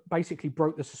 that basically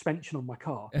broke the suspension on my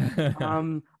car.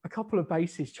 A couple of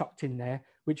basses chucked in there,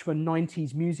 which were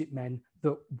 90s music men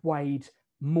that weighed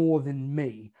more than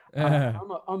me.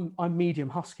 I'm medium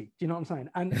husky. Do you know what I'm saying?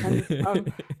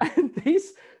 And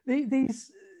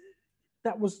these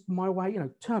that was my way.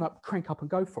 Turn up, crank up, and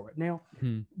go for it. Now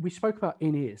we spoke about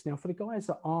in-ears. Now for the guys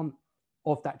that aren't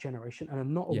of that generation and are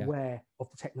not aware of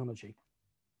the technology.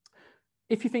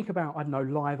 If you think about, I don't know,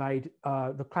 Live Aid,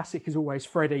 the classic is always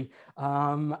Freddie,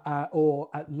 or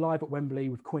Live at Wembley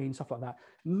with Queen, stuff like that.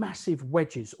 Massive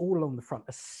wedges all along the front,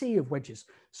 a sea of wedges,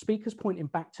 speakers pointing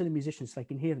back to the musicians so they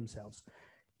can hear themselves.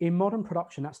 In modern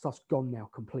production, that stuff's gone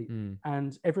now completely.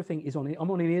 And everything is on it.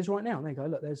 I'm on in-ears right now. There you go.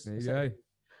 Look, there you go.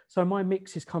 So my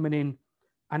mix is coming in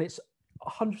and it's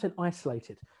 100%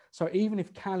 isolated. So even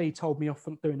if Callie told me off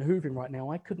doing the hoovering right now,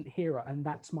 I couldn't hear her, and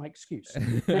that's my excuse.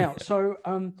 Now,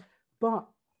 but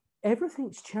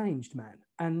everything's changed, man.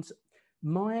 And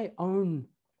my own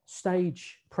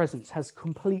stage presence has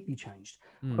completely changed.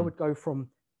 I would go from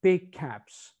big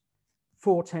cabs,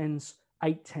 410s,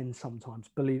 810s sometimes,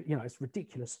 it's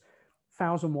ridiculous,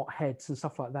 1,000-watt heads and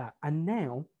stuff like that. And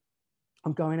now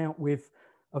I'm going out with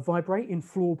a vibrating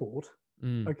floorboard,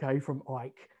 from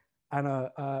Ike, and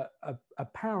a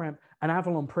power amp, an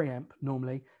Avalon preamp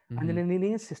normally, and then an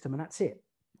in-ear system, and that's it.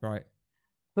 Right.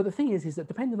 But the thing is that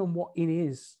depending on what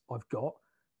in-ears I've got,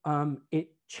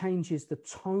 it changes the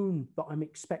tone that I'm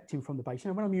expecting from the bass.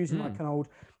 When I'm using like an old,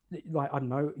 I don't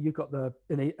know, you've got an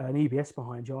EBS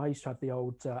behind you. I used to have the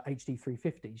old HD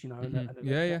 350s,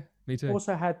 Yeah, me too.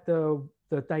 Also had the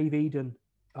Dave Eden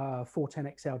 410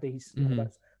 XLDs,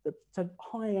 so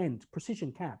high-end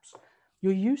precision cabs.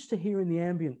 You're used to hearing the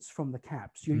ambience from the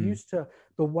cabs. You're used to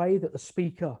the way that the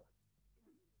speaker,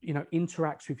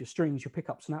 interacts with your strings, your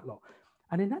pickups and that lot.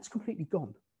 And then that's completely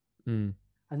gone. And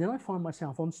then I find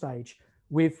myself on stage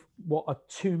with a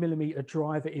 2mm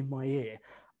driver in my ear.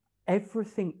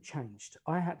 Everything changed.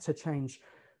 I had to change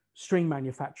string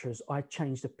manufacturers. I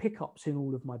changed the pickups in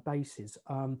all of my basses.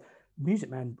 Music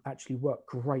Man actually worked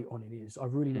great on it. I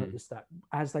really noticed that,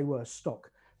 as they were stock.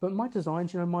 But my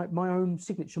designs, my own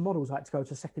signature models, I had to go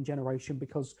to second generation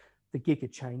because the gig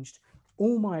had changed.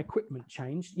 All my equipment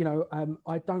changed.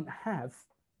 I don't have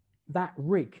that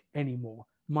rig anymore.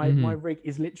 My rig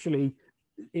is literally,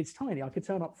 it's tiny. I could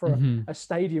turn up for a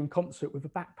stadium concert with a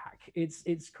backpack.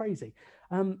 It's crazy.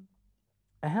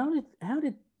 How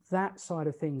did that side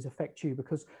of things affect you?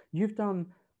 Because you've done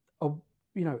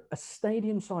a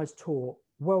stadium sized tour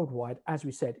worldwide, as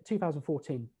we said,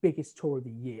 2014, biggest tour of the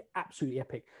year, absolutely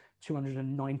epic.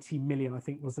 290 million, I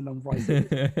think, was the number I said.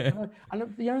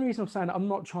 And the only reason I'm saying that, I'm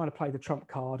not trying to play the Trump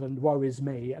card and woe is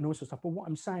me and all sorts of stuff, but what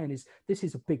I'm saying is this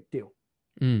is a big deal.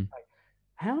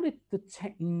 How did the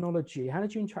technology, how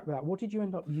did you interact with that? What did you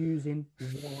end up using?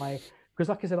 Why? Because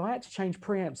like I said, I had to change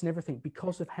preamps and everything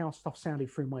because of how stuff sounded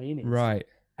through my in-ears. Right.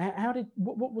 How did,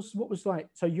 what was like,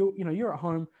 so you're at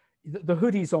home, the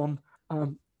hoodie's on,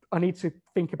 I need to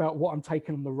think about what I'm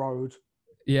taking on the road.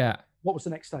 Yeah. What was the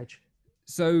next stage?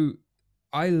 So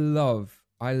I love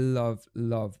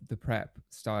the prep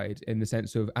side, in the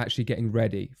sense of actually getting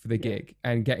ready for the gig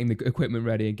and getting the equipment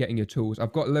ready and getting your tools.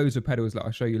 I've got loads of pedals that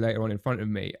I'll show you later on in front of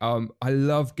me. I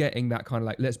love getting that kind of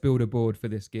like, let's build a board for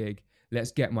this gig.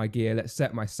 Let's get my gear. Let's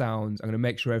set my sounds. I'm going to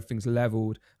make sure everything's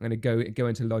leveled. I'm going to go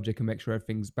into Logic and make sure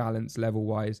everything's balanced level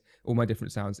wise, all my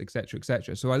different sounds, etc.,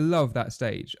 etc. So I love that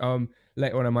stage.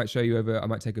 Later on, I might show you I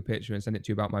might take a picture and send it to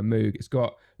you about my Moog. It's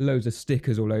got loads of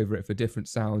stickers all over it for different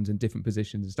sounds and different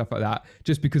positions and stuff like that,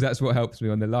 just because that's what helps me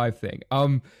on the live thing.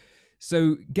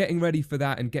 So getting ready for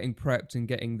that and getting prepped and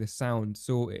getting the sound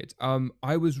sorted.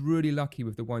 I was really lucky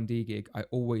with the 1D gig. I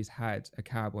always had a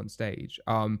cab on stage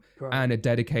and a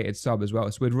dedicated sub as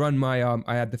well. So we'd run my,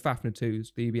 I had the Fafner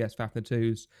 2s, the EBS Fafner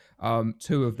 2s,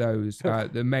 two of those,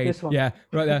 the main, yeah,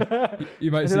 right there. You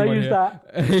might see one here. That.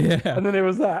 Yeah. And then there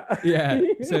was that. Yeah.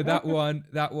 So that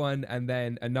one, and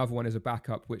then another one as a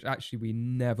backup, which actually we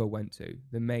never went to.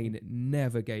 The main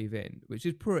never gave in, which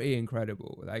is pretty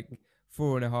incredible. Like,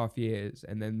 4.5 years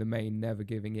and then the main never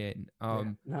giving in. I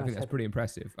think that's pretty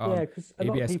impressive. Because a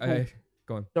lot of people,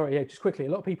 go on. Sorry, just quickly,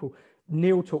 a lot of people,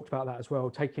 Neil talked about that as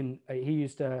well, he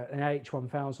used an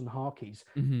AH1000 Harkeys,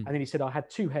 and then he said, I had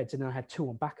two heads and then I had two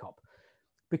on backup,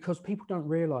 because people don't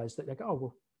realize that they go, oh,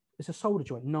 well, it's a solder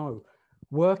joint. No,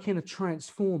 working a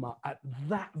transformer at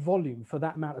that volume for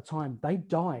that amount of time, they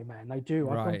die, man. They do.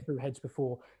 I've gone Right. through heads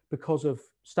before because of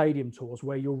stadium tours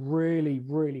where you're really,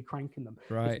 really cranking them.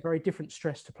 It's a Right. very different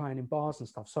stress to playing in bars and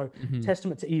stuff. So Hmm.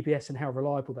 testament to EBS and how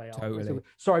reliable they are. Totally.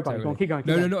 Sorry, buddy. Go on, Totally. keep going. Keep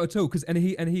No, going. not at all. Because and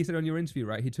he said on your interview,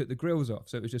 right? He took the grills off,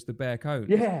 so it was just the bare cones.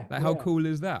 Yeah. Like, how cool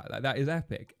is that? Like, that is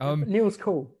epic. Neil's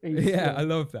cool. Yeah, I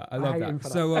love that. I love hate him that. for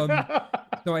So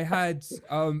that. so I had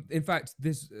in fact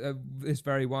this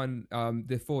very one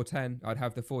the 410. I'd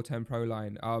have the 410 Pro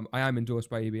line. I am endorsed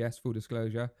by EBS, full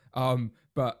disclosure.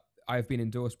 But I've been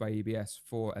endorsed by EBS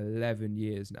for 11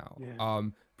 years now. Yeah.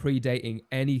 Predating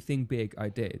anything big I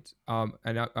did.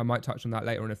 And I might touch on that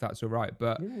later on if that's all right.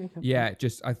 But Yeah,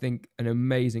 just I think an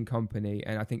amazing company,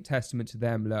 and I think testament to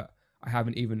them that I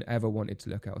haven't even ever wanted to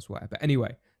look elsewhere. But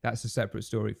anyway, that's a separate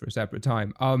story for a separate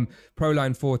time.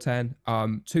 Proline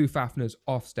 410, two Fafners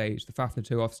off stage, the Fafner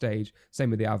 2 off stage, same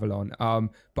with the Avalon.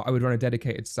 But I would run a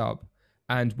dedicated sub.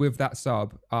 And with that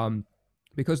sub,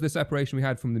 because of the separation we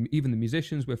had from even the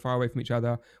musicians, we're far away from each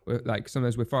other.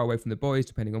 Sometimes we're far away from the boys,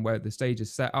 depending on where the stage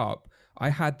is set up. I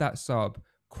had that sub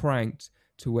cranked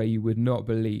to where you would not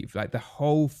believe. Like, the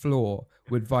whole floor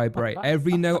would vibrate.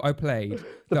 Every note I played,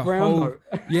 the brown note.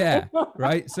 Yeah,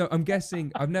 right. So I'm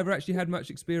guessing I've never actually had much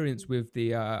experience with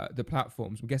the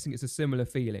platforms. I'm guessing it's a similar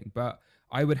feeling, but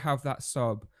I would have that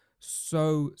sub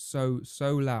so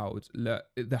loud that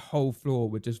the whole floor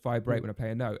would just vibrate when I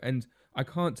play a note. And I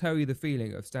can't tell you the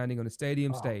feeling of standing on a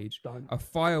stadium stage, a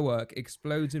firework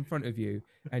explodes in front of you,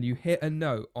 and you hit a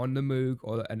note on the Moog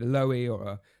or a low E or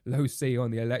a low C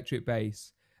on the electric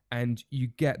bass, and you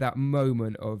get that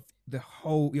moment of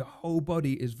your whole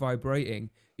body is vibrating.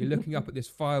 You're looking up at this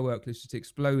firework that's just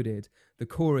exploded. The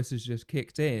chorus has just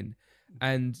kicked in.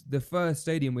 And the first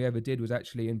stadium we ever did was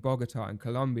actually in Bogota in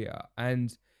Colombia.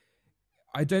 And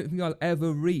I don't think I'll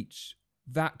ever reach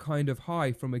that kind of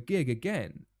high from a gig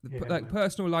again.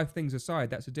 Personal life things aside,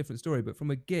 that's a different story. But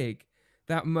from a gig,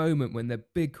 that moment when the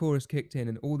big chorus kicked in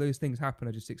and all those things happen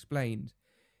I just explained,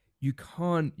 you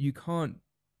can't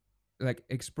like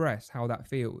express how that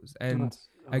feels. And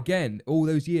again, all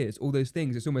those years, all those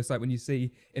things, it's almost like when you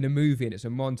see in a movie and it's a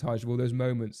montage of all those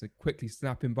moments that quickly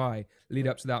snapping by lead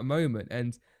up to that moment,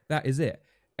 and that is it.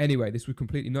 Anyway, this was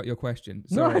completely not your question.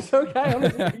 Sorry. No, it's okay.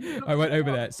 Honestly, I went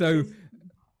over that. So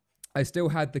I still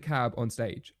had the cab on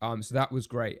stage. So that was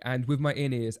great. And with my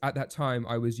in-ears, at that time,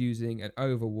 I was using an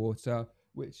Overwater,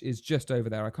 which is just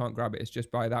over there. I can't grab it. It's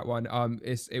just by that one.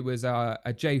 It was a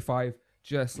J5,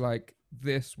 just like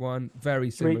this one,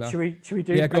 very similar. Should we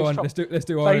do? Yeah, go on. Let's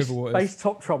do our Overwaters. Bass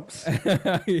top trumps.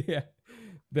 Yeah,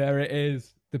 there it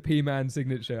is. The P-Man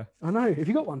signature. I know. Have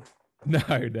you got one? No.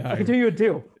 I can do you a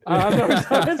deal.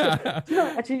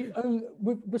 Actually,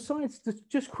 besides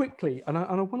just quickly, and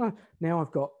I want to, now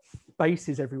I've got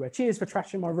bases everywhere. Cheers for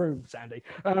trashing my room, Sandy.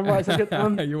 Right, so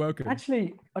you're welcome.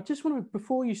 Actually, I just want to,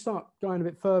 before you start going a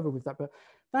bit further with that, but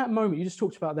that moment you just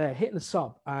talked about there, hitting the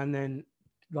sub and then,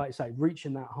 like you say,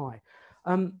 reaching that high.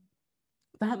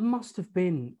 That must have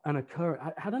been an occurrence.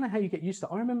 I don't know how you get used to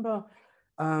it. I remember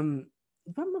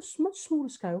much smaller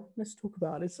scale. Let's talk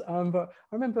about this. But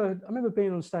I remember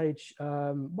being on stage.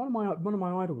 One of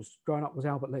my idols growing up was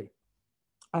Albert Lee,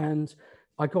 and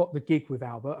I got the gig with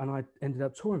Albert, and I ended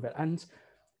up touring with it. And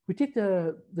we did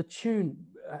the tune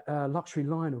Luxury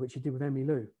Liner, which he did with Emmy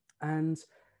Lou, and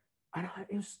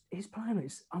his playing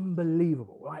it's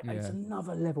unbelievable, right? Yeah. It's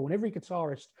another level, and every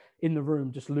guitarist in the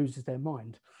room just loses their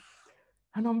mind.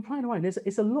 And I'm playing away, and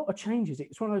it's a lot of changes.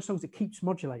 It's one of those songs that keeps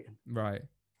modulating. Right.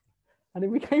 And then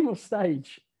we came off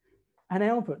stage, and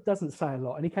Albert doesn't say a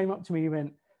lot. And he came up to me, he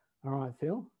went, "All right,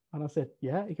 Phil." And I said,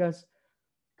 "Yeah." He goes,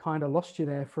 "Kind of lost you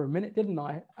there for a minute, didn't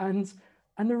I?" And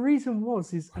the reason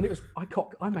was,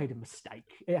 I made a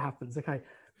mistake. It happens, okay.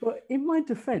 But in my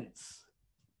defense,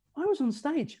 I was on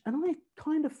stage and I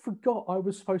kind of forgot I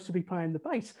was supposed to be playing the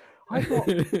bass. I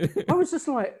was just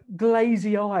like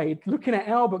glazy-eyed looking at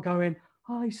Albert going,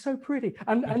 "Oh, he's so pretty."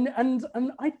 And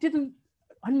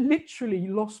I literally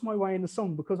lost my way in the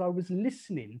song because I was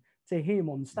listening to him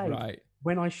on stage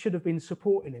when I should have been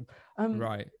supporting him.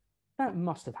 Right. That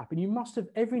must have happened. You must have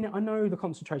I know the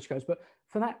concentration goes, but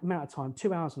for that amount of time,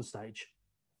 2 hours on stage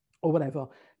or whatever,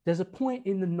 there's a point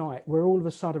in the night where all of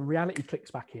a sudden reality clicks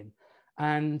back in,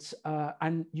 and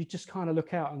you just kind of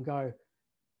look out and go,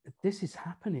 "This is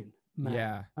happening." Man.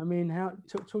 Yeah. I mean,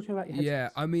 talk to me about your headspace. Yeah,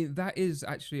 I mean, that is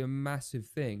actually a massive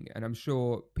thing, and I'm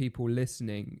sure people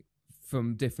listening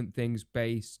from different things,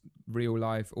 bass, real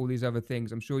life, all these other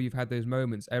things, I'm sure you've had those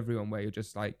moments, everyone, where you're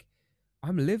just like,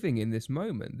 I'm living in this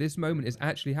moment. This moment is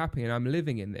actually happening and I'm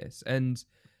living in this. And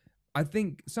I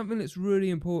think something that's really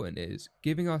important is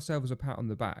giving ourselves a pat on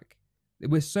the back.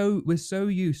 We're so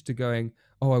used to going,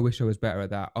 oh, I wish I was better at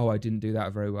that. Oh, I didn't do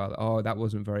that very well. Oh, that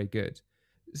wasn't very good.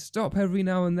 Stop every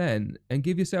now and then and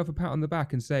give yourself a pat on the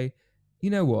back and say, you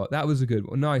know what, that was a good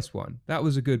one, nice one. That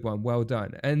was a good one, well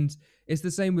done. And it's the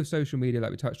same with social media,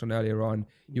 like we touched on earlier on.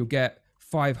 You'll get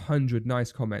 500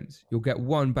 nice comments. You'll get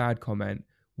one bad comment.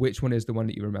 Which one is the one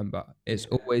that you remember? It's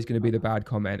always going to be the bad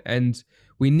comment. And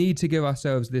we need to give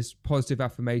ourselves this positive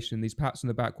affirmation, these pats on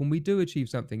the back when we do achieve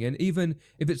something. And even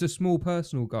if it's a small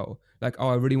personal goal, like, oh,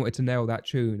 I really wanted to nail that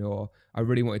tune, or I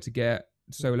really wanted to get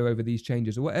solo over these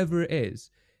changes, or whatever it is.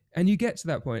 And you get to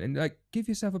that point and like give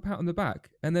yourself a pat on the back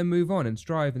and then move on and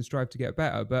strive to get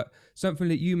better. But something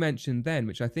that you mentioned then,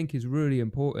 which I think is really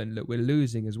important, that we're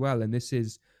losing as well. And this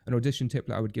is an audition tip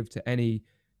that I would give to any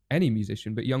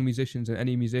musician, but young musicians and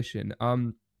any musician.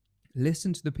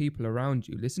 Listen to the people around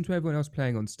you. Listen to everyone else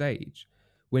playing on stage.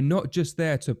 We're not just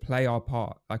there to play our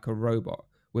part like a robot.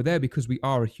 We're there because we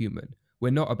are a human.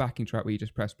 We're not a backing track where you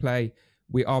just press play.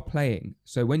 We are playing.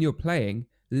 So when you're playing,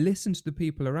 listen to the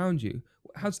people around you.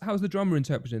 How's the drummer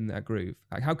interpreting that groove?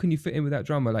 Like, how can you fit in with that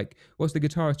drummer? Like, what's the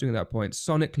guitarist doing at that point?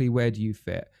 Sonically, where do you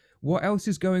fit? What else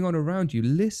is going on around you?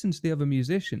 Listen to the other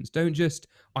musicians. Don't just,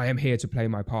 I am here to play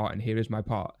my part and here is my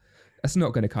part. That's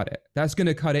not going to cut it. That's going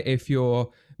to cut it if you're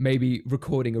maybe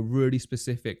recording a really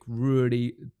specific,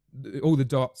 really, all the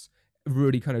dots,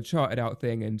 really kind of charted out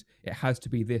thing, and it has to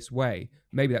be this way.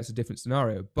 Maybe that's a different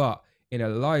scenario. But in a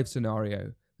live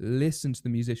scenario, listen to the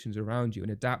musicians around you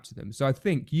and adapt to them. So I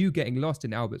think you getting lost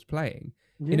in Albert's playing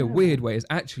in a weird way is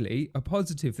actually a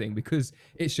positive thing because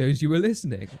it shows you were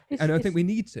listening. And I think we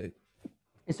need to.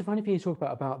 It's a funny thing you talk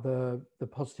about the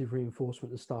positive reinforcement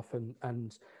and stuff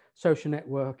and social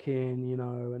networking, you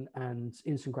know, and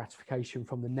instant gratification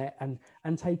from the net and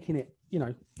taking it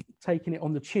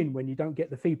on the chin when you don't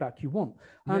get the feedback you want.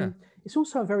 It's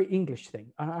also a very English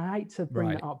thing. I hate to bring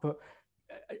that up, but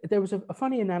there was a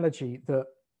funny analogy that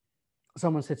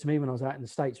someone said to me when I was out in the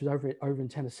States. It was over in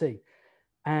Tennessee.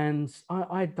 And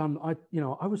I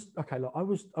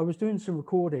was doing some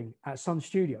recording at Sun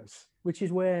Studios, which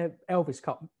is where Elvis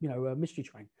cut, Mystery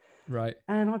Train. Right.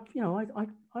 And I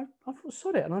thought,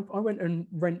 sod it. And I went and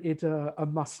rented a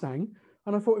Mustang.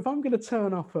 And I thought, if I'm going to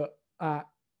turn up at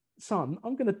Sun,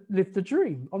 I'm going to live the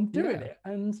dream. I'm doing it.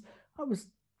 And I was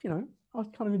kind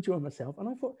of enjoying myself. And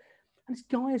I thought, and these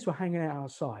guys were hanging out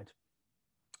outside.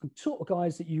 Sort of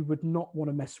guys that you would not want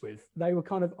to mess with. They were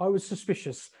I was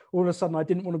suspicious. All of a sudden, I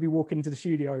didn't want to be walking into the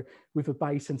studio with a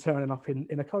bass and turning up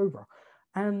in a Cobra.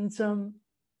 And the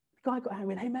guy got out and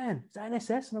went, "Hey man, is that an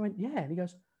SS?" And I went, "Yeah." And he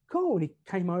goes, "Cool." And he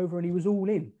came over and he was all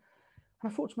in. And I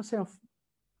thought to myself,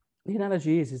 the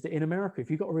analogy is that in America,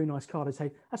 if you've got a really nice car, they say,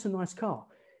 "That's a nice car."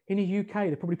 In the UK,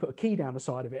 they probably put a key down the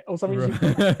side of it or something.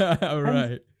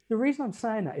 Right. The reason I'm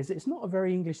saying that is it's not a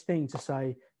very English thing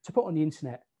to put on the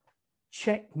internet,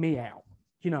 check me out,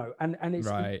 and it's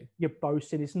you're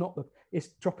boasting. It's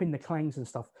dropping the clangs and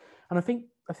stuff. And I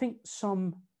think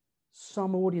some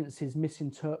audiences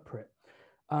misinterpret.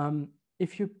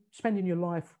 If you're spending your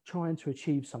life trying to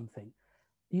achieve something,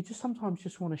 you just sometimes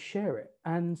just want to share it.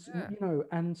 And,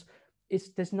 and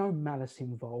there's no malice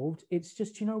involved. It's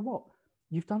just, what?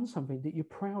 You've done something that you're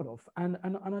proud of. And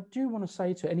I do want to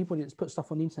say to anybody that's put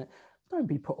stuff on the internet, don't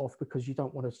be put off because you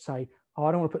don't want to say, "Oh,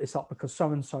 I don't want to put this up because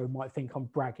so-and-so might think I'm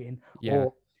bragging." Yeah.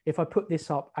 Or if I put this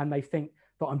up and they think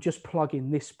that I'm just plugging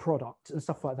this product and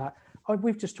stuff like that.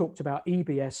 We've just talked about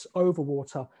EBS,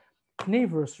 Overwater.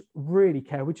 Neither of us really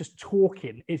care. We're just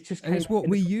talking. It's just, and it's what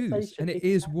we use. And it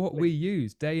is what we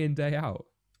use day in, day out.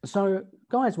 So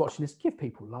guys watching this, give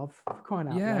people love, for crying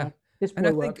out loud. This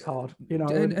boy works hard,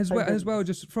 And as well,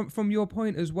 just from your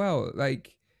point as well,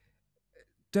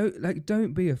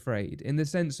 don't be afraid, in the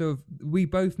sense of, we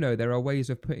both know there are ways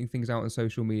of putting things out on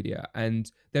social media,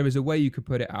 and there is a way you could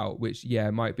put it out, which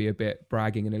might be a bit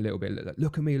bragging and a little bit like,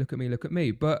 look at me, look at me, look at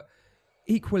me. But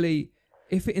equally,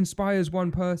 if it inspires one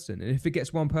person, and if it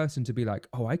gets one person to be like,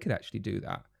 "Oh, I could actually do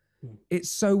that," it's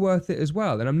so worth it as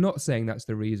well. And I'm not saying that's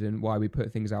the reason why we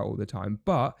put things out all the time,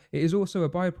 but it is also a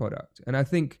byproduct. And I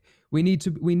think we need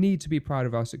to be proud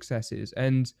of our successes,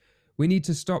 and we need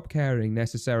to stop caring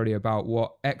necessarily about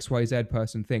what XYZ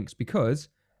person thinks, because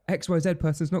XYZ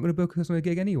person is not going to book us on a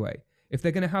gig anyway. If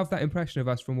they're going to have that impression of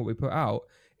us from what we put out,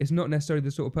 it's not necessarily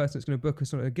the sort of person that's going to book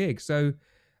us on a gig. So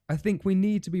I think we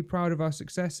need to be proud of our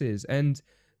successes. And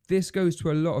this goes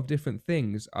to a lot of different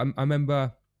things. I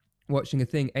remember watching a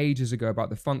thing ages ago about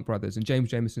the Funk Brothers, and James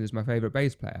Jamerson is my favorite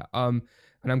bass player. And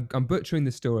I'm butchering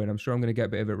the story, and I'm sure I'm going to get a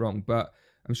bit of it wrong, but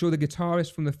I'm sure the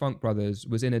guitarist from the Funk Brothers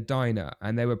was in a diner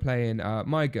and they were playing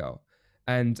My Girl,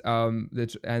 and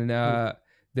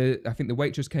I think the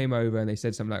waitress came over and they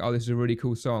said something like, "Oh, this is a really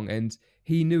cool song," and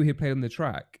he knew he played on the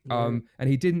track, Yeah. and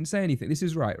he didn't say anything. This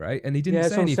is right, and he didn't Yeah,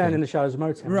 it's say on sound in anything. the shows of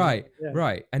Motown. Right, Yeah.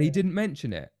 right. And he Yeah. didn't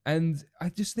mention it. And I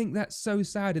just think that's so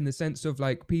sad in the sense of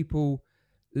like people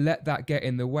let that get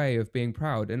in the way of being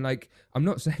proud. And like, I'm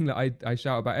not saying that I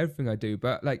shout about everything I do,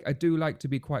 but like, I do like to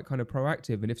be quite kind of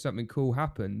proactive. And if something cool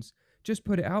happens, just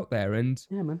put it out there. And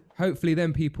Yeah, man. hopefully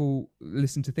then people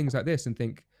listen to things like this and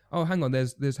think, oh, hang on,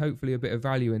 there's hopefully a bit of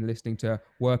value in listening to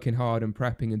working hard and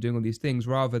prepping and doing all these things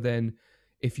rather than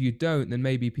if you don't, then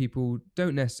maybe people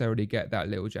don't necessarily get that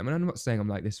little gem. And I'm not saying I'm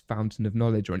like this fountain of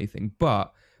knowledge or anything,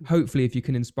 but hopefully if you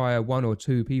can inspire one or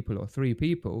two people or three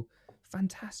people,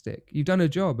 fantastic. You've done a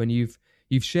job and you've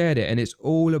shared it, and it's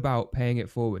all about paying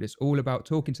it forward. It's all about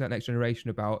talking to that next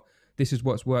generation about this is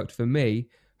what's worked for me.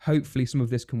 Hopefully some of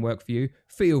this can work for you.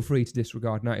 Feel free to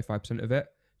disregard 95% of it.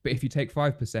 But if you take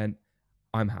 5%,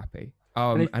 I'm happy.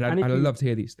 And I love to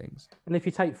hear these things. And if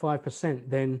you take 5%,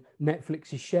 then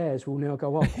Netflix's shares will now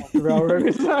go up after our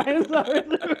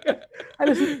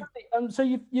And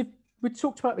so we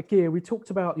talked about the gear, we talked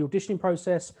about the auditioning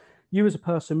process, you as a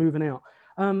person moving out.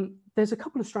 There's a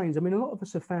couple of strains. I mean, a lot of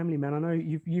us are family men. I know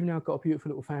you've now got a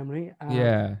beautiful little family.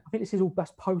 Yeah. I think this is all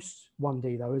best post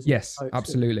 1D though, isn't yes, it? Yes,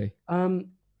 absolutely.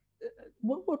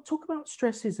 What talk about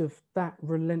stresses of that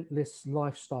relentless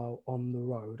lifestyle on the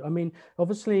road? I mean,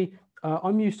 obviously,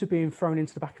 I'm used to being thrown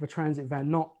into the back of a transit van,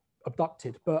 not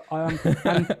abducted, but and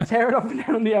tearing up and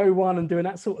down the O1 and doing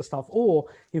that sort of stuff, or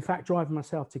in fact driving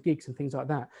myself to gigs and things like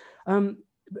that.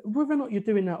 Whether or not you're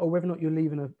doing that, or whether or not you're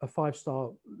leaving a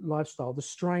 5-star lifestyle, the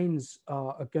strains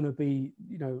are going to be,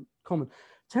 common.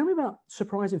 Tell me about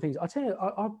surprising things. I tell you,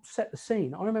 I'll set the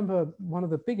scene. I remember one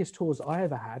of the biggest tours that I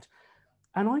ever had.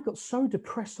 And I got so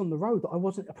depressed on the road that I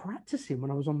wasn't practicing when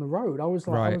I was on the road. I was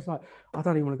like, I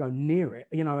don't even want to go near it,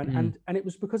 and it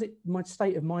was because my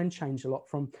state of mind changed a lot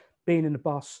from being in the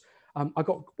bus. I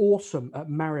got awesome at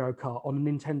Mario Kart on the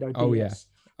Nintendo DS. Oh, yeah.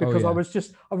 Because I was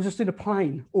just in a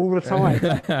plane all the time.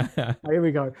 Here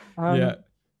we go.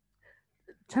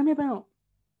 Tell me about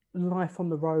life on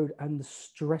the road and the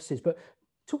stresses, but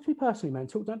talk to me personally, man.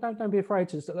 Don't be afraid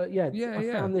to say,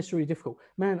 I found this really difficult.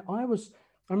 Man, I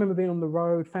remember being on the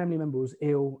road, family member was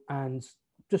ill, and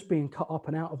just being cut up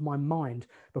and out of my mind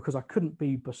because I couldn't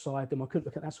be beside them. I couldn't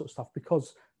look at that sort of stuff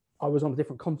because I was on a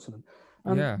different continent.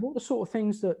 What are the sort of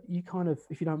things that you kind of,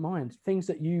 if you don't mind, things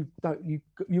that you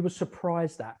were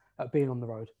surprised at being on the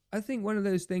road? I think one of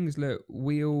those things that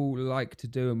we all like to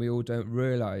do and we all don't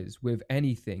realize with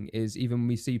anything is even when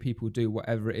we see people do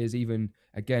whatever it is, even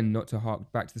again, not to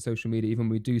hark back to the social media, even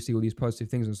when we do see all these positive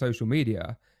things on social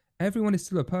media, everyone is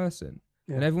still a person.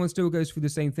 Yeah. And everyone still goes through the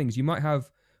same things. You might have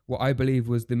what I believe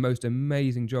was the most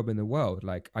amazing job in the world.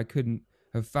 Like, I couldn't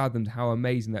have fathomed how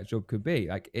amazing that job could be.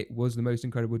 Like, it was the most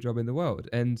incredible job in the world.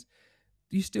 And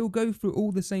you still go through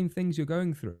all the same things you're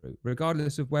going through,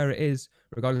 regardless of where it is,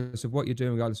 regardless of what you're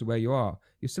doing, regardless of where you are.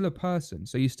 You're still a person.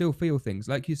 So you still feel things.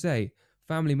 Like you say,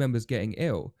 family members getting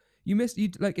ill.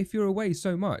 Like, if you're away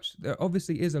so much, there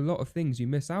obviously is a lot of things you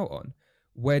miss out on.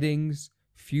 Weddings,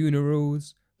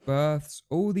 funerals, births,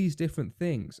 all these different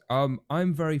things.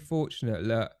 I'm very fortunate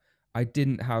that I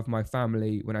didn't have my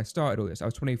family when I started all this. I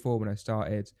was 24 when I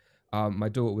started. My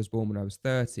daughter was born when I was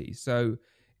 30. So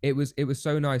it was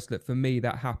so nice that for me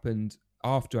that happened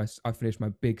after I finished my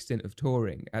big stint of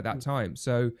touring at that time.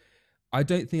 So I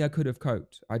don't think I could have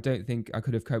coped. I don't think I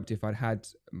could have coped if I'd had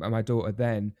my daughter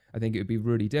then. I think it would be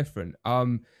really different.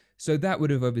 So that would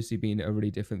have obviously been a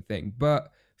really different thing.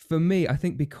 But for me, I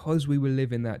think because we were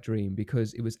living that dream,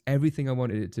 because it was everything I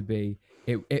wanted it to be,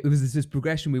 it was this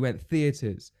progression. We went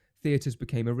theatres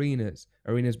became arenas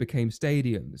became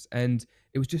stadiums, and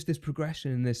it was just this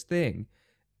progression and this thing.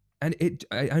 And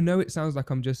I know it sounds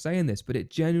like I'm just saying this, but it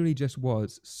genuinely just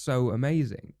was so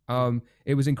amazing.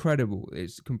 It was incredible.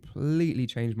 It's completely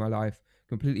changed my life,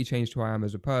 completely changed who I am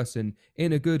as a person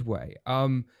in a good way.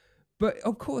 But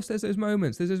of course, there's those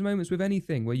moments with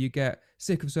anything where you get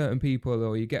sick of certain people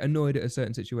or you get annoyed at a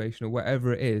certain situation or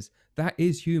whatever it is. That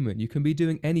is human. You can be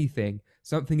doing anything.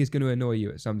 Something is going to annoy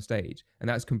you at some stage, and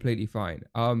that's completely fine.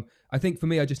 I think for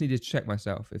me, I just needed to check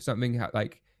myself. If something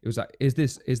is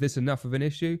this enough of an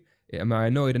issue? Am I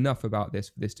annoyed enough about this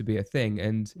for this to be a thing?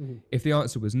 And if the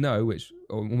answer was no, which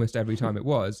almost every time it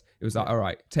was like, all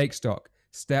right, take stock,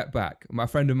 step back. My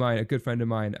friend of mine, a good friend of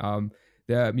mine,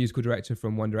 the musical director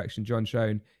from One Direction, John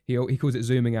Schoen, he calls it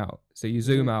zooming out. So you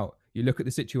zoom out, you look at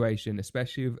the situation,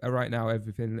 especially right now,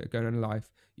 everything that's going on in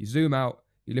life. You zoom out,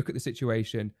 you look at the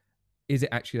situation. Is it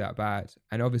actually that bad?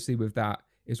 And obviously with that,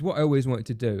 It's what I always wanted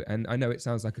to do. And I know it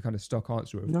sounds like a kind of stock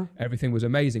answer of No. everything was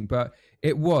amazing, but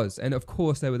it was. And of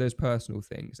course, there were those personal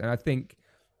things. And I think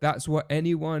that's what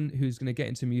anyone who's going to get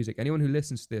into music, anyone who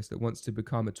listens to this that wants to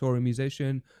become a touring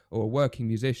musician or a working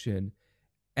musician,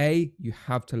 you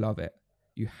have to love it.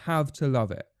 You have to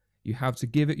love it. You have to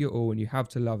give it your all, and you have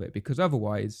to love it, because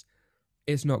otherwise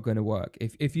it's not going to work.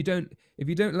 If you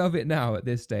don't love it now at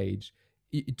this stage,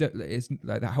 it's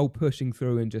like that whole pushing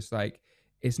through and just like,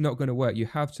 it's not going to work. You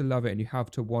have to love it, and you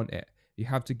have to want it. You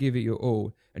have to give it your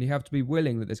all, and you have to be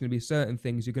willing that there's going to be certain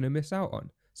things you're going to miss out on,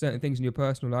 certain things in your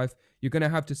personal life. You're going to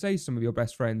have to say to some of your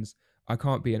best friends, I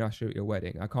can't be an usher at your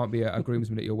wedding. I can't be a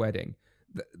groomsman at your wedding.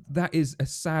 That is a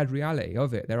sad reality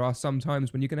of it. There are some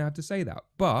times when you're going to have to say that.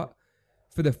 But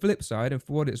for the flip side, and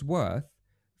for what it's worth,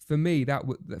 for me,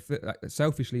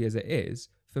 selfishly as it is,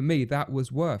 for me, that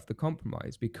was worth the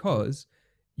compromise, because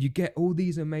you get all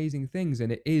these amazing things,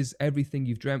 and it is everything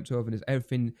you've dreamt of, and it's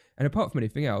everything. And apart from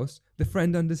anything else, the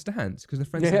friend understands, because the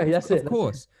friend's like, of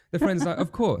course. The friend's like,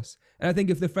 of course. And I think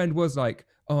if the friend was like,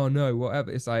 oh no,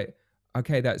 whatever, it's like,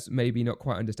 okay, that's maybe not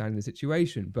quite understanding the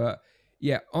situation. But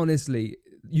yeah, honestly,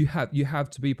 you have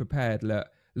to be prepared that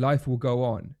life will go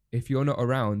on. If you're not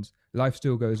around, life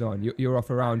still goes on. You're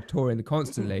off around touring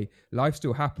constantly. Life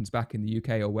still happens back in the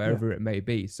UK or wherever it may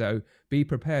be. So be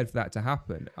prepared for that to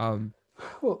happen.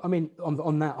 Well, I mean,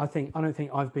 on that, I don't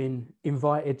think I've been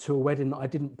invited to a wedding that I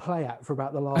didn't play at for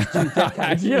about the last 2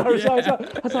 decades. You know, so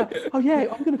I was like, oh yeah,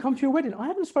 I'm going to come to your wedding. I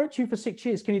haven't spoke to you for 6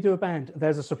 years. Can you do a band?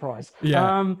 There's a surprise.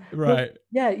 Yeah, right.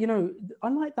 Yeah, you know, I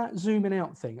like that zooming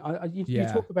out thing. You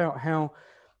talk about how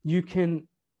you can.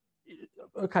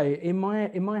 Okay, in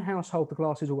my household, the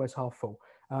glass is always half full.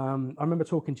 I remember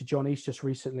talking to John East just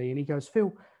recently, and he goes,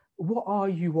 Phil, what are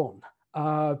you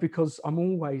on? Because I'm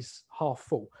always half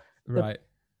full. Right.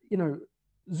 You know,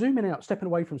 zooming out, stepping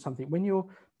away from something, when you're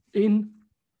in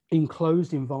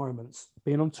enclosed environments,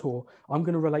 being on tour, I'm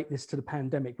going to relate this to the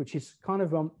pandemic, which is kind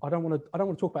of I don't want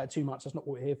to talk about it too much. That's not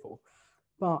what we're here for.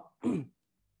 But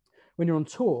when you're on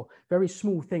tour, very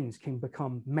small things can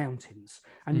become mountains,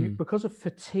 and because of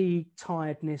fatigue,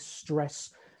 tiredness, stress,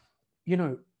 you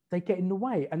know, they get in the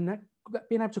way. And that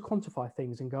being able to quantify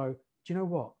things and go, do you know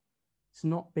what? It's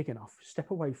not big enough.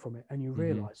 Step away from it, and you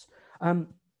realize.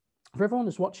 For everyone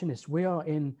that's watching this, we are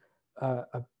in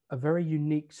a very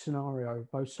unique scenario,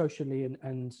 both socially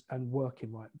and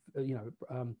working, right? You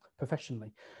know,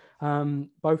 professionally.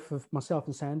 Both of myself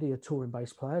and Sandy are touring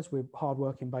bass players. We're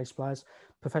hardworking bass players,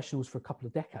 professionals for a couple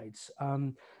of decades,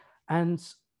 and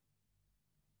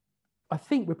I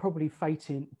think we're probably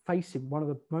facing one of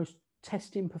the most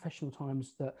testing professional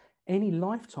times that any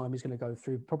lifetime is going to go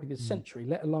through, probably this century,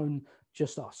 let alone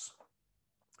just us.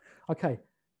 Okay.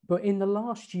 But in the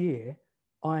last year,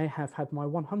 I have had my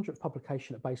 100th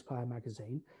publication at Bass Player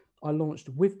magazine. I launched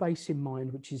With Bass in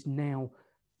Mind, which is now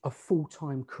a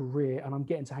full-time career, and I'm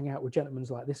getting to hang out with gentlemen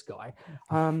like this guy.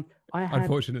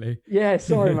 Unfortunately. Yeah,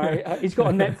 sorry, mate. He's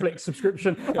got a Netflix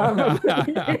subscription. And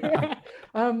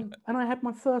I had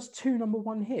my first 2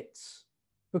 number-1 hits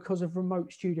because of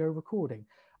remote studio recording.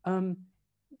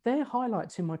 They're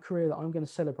highlights in my career that I'm going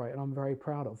to celebrate, and I'm very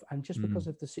proud of. And just because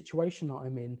of the situation that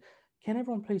I'm in, can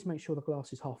everyone please make sure the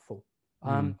glass is half full?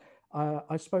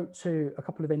 I spoke to a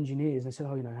couple of engineers and I said,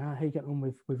 oh, you know, how are you getting on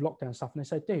with lockdown stuff? And they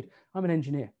said, dude, I'm an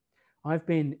engineer. I've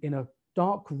been in a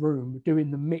dark room doing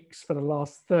the mix for the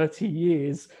last 30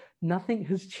 years. Nothing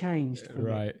has changed for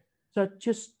me. So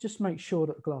just make sure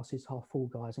that the glass is half full,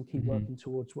 guys, and keep working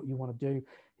towards what you want to do.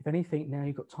 If anything, now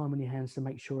you've got time on your hands to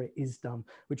make sure it is done,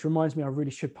 which reminds me, I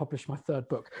really should publish my 3rd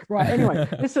book. Right. Anyway,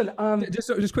 listen.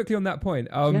 Just quickly on that point.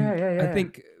 I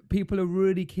think people are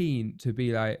really keen to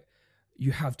be like,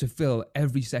 you have to fill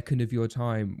every second of your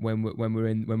time when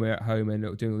we're at home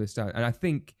and doing all this stuff. And I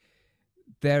think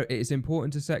it's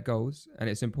important to set goals, and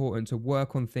it's important to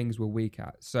work on things we're weak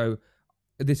at. So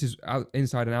this is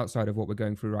inside and outside of what we're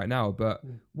going through right now, but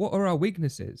what are our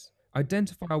weaknesses?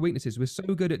 Identify our weaknesses. We're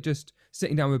so good at just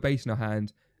sitting down with a bass in our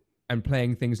hand and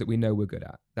playing things that we know we're good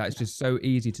at. That's just so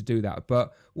easy to do that.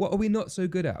 But what are we not so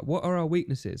good at? What are our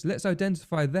weaknesses? Let's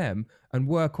identify them and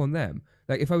work on them.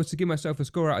 Like if I was to give myself a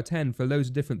score out of 10 for loads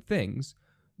of different things,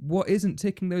 what isn't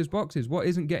ticking those boxes? What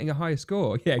isn't getting a high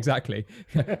score? Yeah, exactly.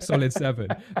 Solid 7.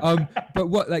 But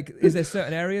what, like, is there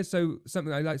certain areas? So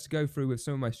something I like to go through with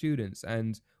some of my students,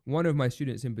 and one of my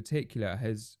students in particular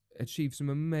has achieved some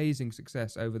amazing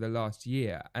success over the last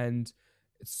year. And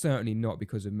it's certainly not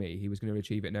because of me. He was going to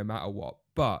achieve it no matter what.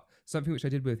 But something which I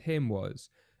did with him was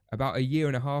about a year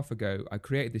and a half ago, I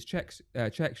created this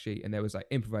check sheet, and there was like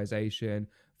improvisation,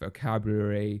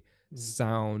 vocabulary,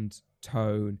 sound,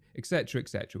 tone, etc.,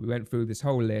 etc. We went through this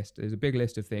whole list. There's a big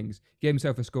list of things. Gave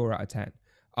himself a score out of 10.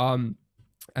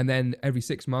 And then every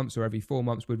 6 months or every 4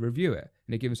 months we'd review it,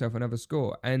 and he'd give himself another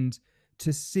score. And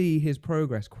to see his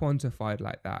progress quantified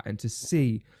like that, and to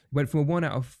see went from a 1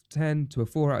 out of 10 to a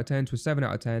 4 out of 10 to a 7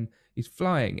 out of 10, he's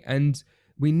flying. And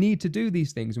we need to do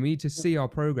these things, and we need to see our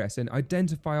progress and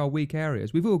identify our weak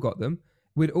areas. We've all got them.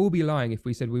 We'd all be lying if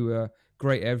we said we were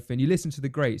great at everything. You listen to the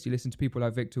greats, you listen to people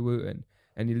like Victor Wooten,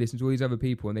 and you listen to all these other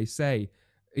people, and they say,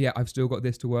 yeah, I've still got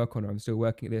this to work on, or I'm still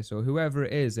working at this, or whoever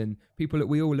it is, and people that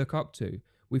we all look up to.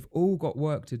 We've all got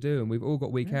work to do, and we've all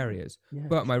got weak areas.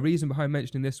 But my reason behind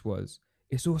mentioning this was,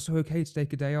 it's also okay to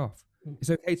take a day off. It's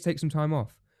okay to take some time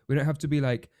off. We don't have to be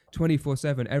like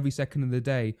 24/7 every second of the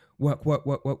day, work,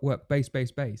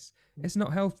 base. It's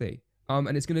not healthy.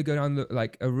 And it's going to go down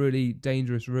like a really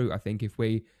dangerous route, I think, if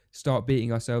we start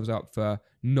beating ourselves up for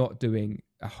not doing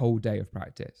a whole day of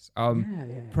practice.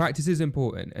 Practice is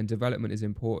important and development is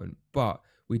important, but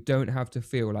we don't have to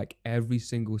feel like every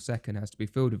single second has to be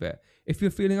filled with it. If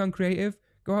you're feeling uncreative,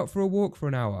 go out for a walk for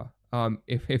an hour.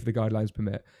 If the guidelines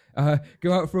permit,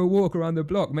 go out for a walk around the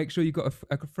block. Make sure you've got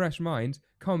a fresh mind.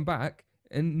 Come back,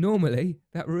 and normally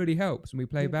that really helps, and we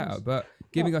play better. But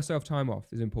giving ourselves time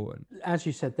off is important. As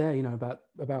you said there,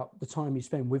 about the time you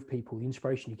spend with people, the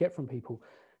inspiration you get from people.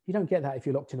 You don't get that if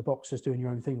you're locked in a box just doing your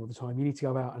own thing all the time. You need to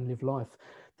go out and live life.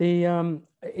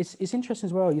 It's interesting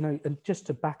as well, and just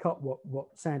to back up what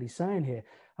Sandy's saying here.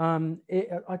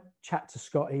 I chat to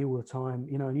Scotty all the time,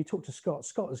 and you talk to Scott.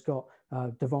 Scott has got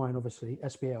Divine, obviously,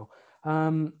 SBL.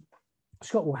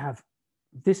 Scott will have,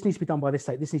 this needs to be done by this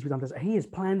date, this needs to be done by this. He is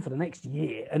planned for the next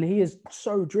year, and he is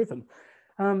so driven.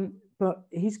 But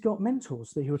he's got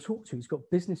mentors that he'll talk to. He's got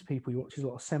business people. He watches a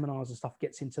lot of seminars and stuff,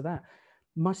 gets into that.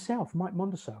 Myself, Mike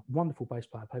Mondesar, wonderful bass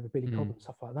player, played with Billy Cobham,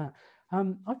 stuff like that.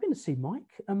 I've been to see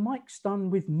Mike, and Mike's done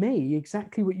with me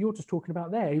exactly what you're just talking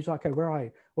about there. He's like, "Okay, where are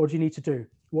you? What do you need to do?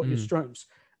 What are your strengths?"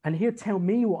 And he'll tell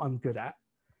me what I'm good at.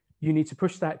 You need to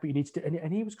push that, but you need to do,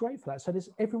 and he was great for that. So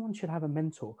everyone should have a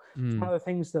mentor. It's one of the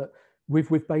things that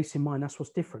with bass in mind, that's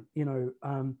what's different.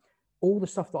 All the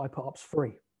stuff that I put up's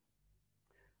free,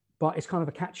 but it's kind of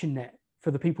a catching net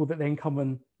for the people that then come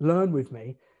and learn with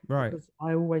me. Right. Because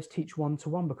I always teach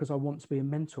one-to-one because I want to be a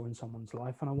mentor in someone's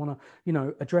life, and I want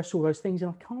to, address all those things. And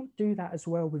I can't do that as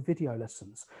well with video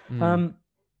lessons.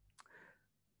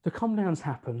 The calm downs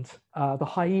happened. The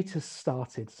hiatus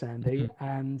started, Sandy,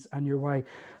 and you're away.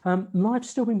 Life's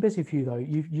still been busy for you though.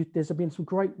 There's been some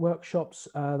great workshops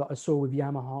that I saw with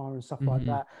Yamaha and stuff like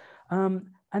that. And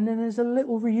then there's a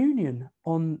little reunion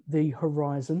on the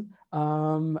horizon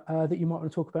that you might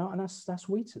want to talk about, and that's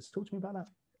Wheatus. Talk to me about that.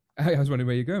 I was wondering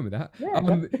where you're going with that.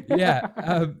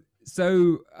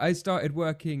 So I started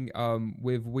working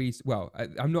with Wheatus. Well,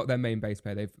 I'm not their main bass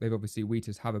player. They've obviously,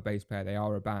 Wheatus have a bass player. They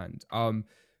are a band.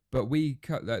 But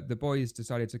the boys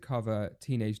decided to cover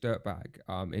Teenage Dirtbag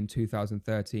in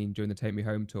 2013 during the Take Me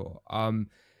Home tour.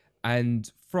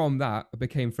 And from that, I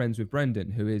became friends with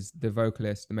Brendan, who is the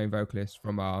main vocalist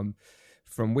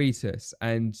from Wheatus.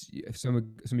 And some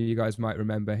of you guys might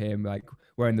remember him like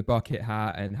wearing the bucket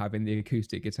hat and having the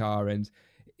acoustic guitar. And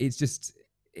he is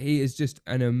just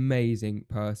an amazing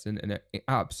person and an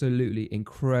absolutely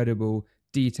incredible,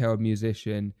 detailed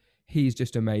musician. He's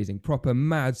just amazing. Proper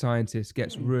mad scientist,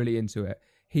 gets really into it.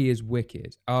 He is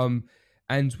wicked.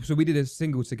 And so we did a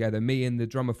single together, me and the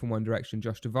drummer from One Direction,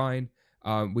 Josh Devine.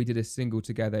 We did a single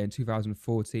together in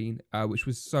 2014, which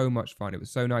was so much fun. It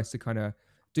was so nice to kind of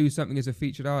do something as a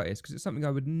featured artist, because it's something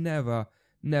I would never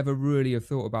really have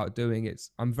thought about doing.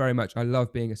 I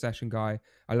love being a session guy.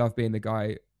 I love being the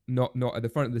guy not at the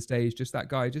front of the stage, just that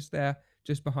guy just there,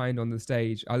 just behind on the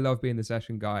stage. I love being the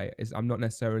session guy. I'm not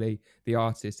necessarily the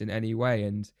artist in any way,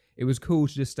 and it was cool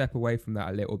to just step away from that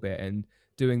a little bit and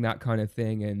doing that kind of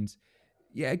thing. And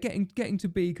yeah, getting to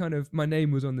be kind of, my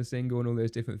name was on the single and all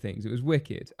those different things. It was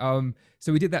wicked.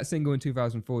 So we did that single in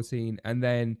 2014, and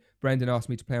then Brendan asked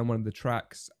me to play on one of the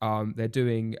tracks. They're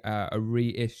doing a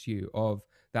reissue of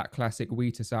that classic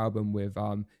Wheatus album with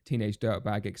Teenage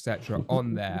Dirtbag, etc.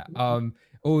 on there.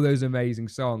 All those amazing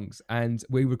songs. And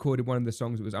we recorded one of the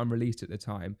songs that was unreleased at the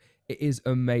time. It is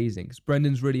amazing, because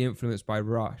Brendan's really influenced by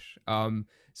Rush.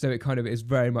 So it kind of is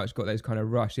very much got those kind of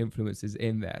Rush influences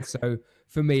in there. So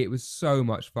for me, it was so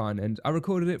much fun. And I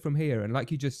recorded it from here. And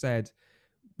like you just said,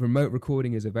 remote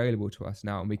recording is available to us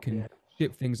now, and we can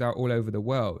ship things out all over the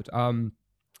world.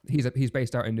 He's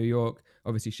based out in New York,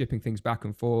 obviously shipping things back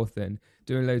and forth and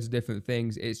doing loads of different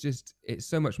things. It's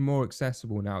so much more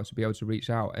accessible now to be able to reach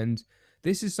out. And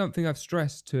this is something I've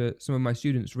stressed to some of my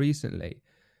students recently.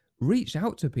 Reach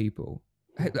out to people.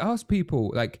 Ask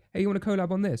people like, hey, you want to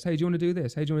collab on this? Hey, do you want to do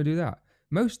this? Hey, do you want to do that?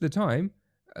 Most of the time,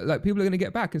 like people are going to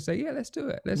get back and say, yeah, let's do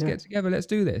it. Let's get together. Let's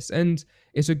do this. And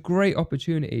it's a great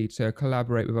opportunity to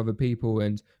collaborate with other people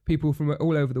and people from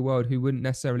all over the world who wouldn't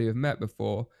necessarily have met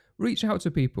before. Reach out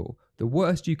to people. The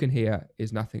worst you can hear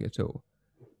is nothing at all.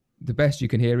 The best you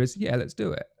can hear is, yeah, let's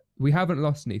do it. We haven't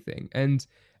lost anything. And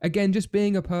again, just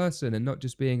being a person and not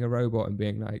just being a robot and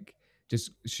being like,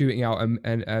 just shooting out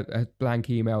a blank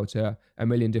email to a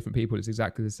million different people, it's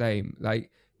exactly the same.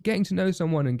 Like getting to know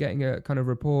someone and getting a kind of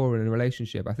rapport and a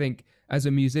relationship. I think as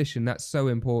a musician, that's so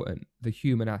important, the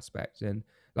human aspect. And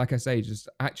like I say, just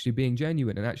actually being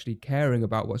genuine and actually caring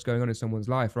about what's going on in someone's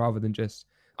life rather than just,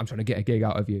 I'm trying to get a gig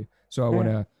out of you. So I want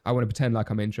to pretend like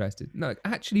I'm interested. No,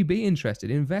 actually be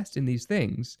interested, invest in these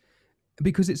things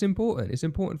because it's important. It's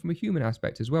important from a human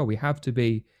aspect as well. We have to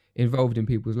be involved in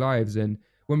people's lives. And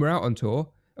when we're out on tour,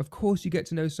 of course, you get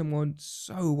to know someone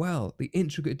so well, the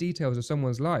intricate details of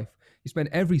someone's life. You spend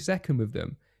every second with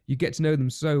them. You get to know them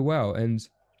so well. And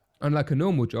unlike a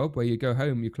normal job where you go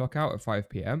home, you clock out at 5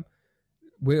 p.m.,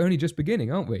 we're only just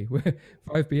beginning, aren't we? We're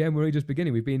 5 p.m., we're only just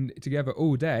beginning. We've been together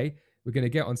all day. We're going to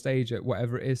get on stage at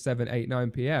whatever it is, 7, 8,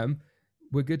 9 p.m.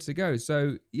 We're good to go.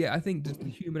 So, yeah, I think just the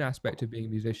human aspect of being a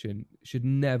musician should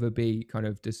never be kind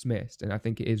of dismissed. And I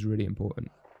think it is really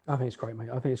important. I think it's great, mate.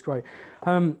 I think it's great.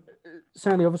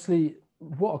 Sandy, obviously,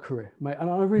 what a career, mate. And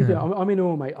I really do. I'm in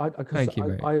awe, mate. Thank you,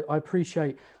 mate. I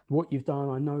appreciate what you've done.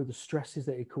 I know the stresses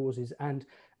that it causes and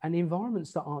the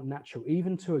environments that aren't natural,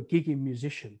 even to a gigging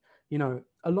musician. You know,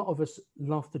 a lot of us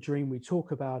love the dream. We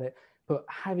talk about it, but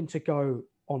having to go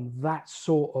on that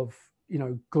sort of, you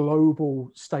know,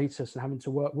 global status and having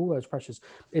to work with all those pressures,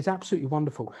 it's absolutely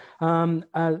wonderful.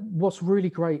 What's really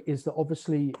great is that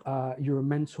obviously you're a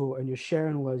mentor and you're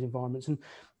sharing all those environments, and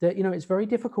that, you know, it's very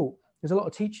difficult. There's a lot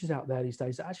of teachers out there these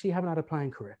days that actually haven't had a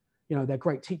playing career. You know, they're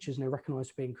great teachers and they're recognized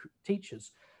for being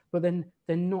teachers, but then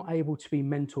they're not able to be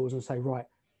mentors and say, right,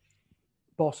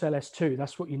 Boss LS2,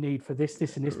 that's what you need for this,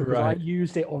 and this, because I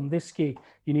used it on this gig.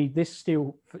 You need this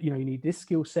skill, you know, you need this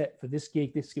skill set for this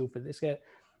gig, this skill for this.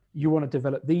 You want to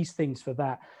develop these things for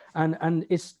that, and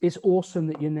it's awesome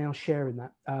that you're now sharing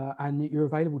that and you're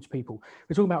available to people.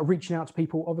 We're talking about reaching out to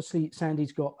people. Obviously,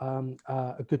 Sandy's got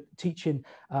a good teaching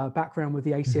background with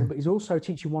the ACM, but he's also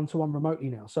teaching one-to-one remotely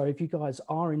now. So if you guys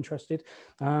are interested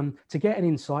to get an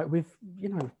insight with, you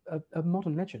know, a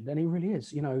modern legend, and he really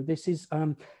is. You know, this is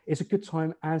it's a good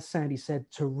time, as Sandy said,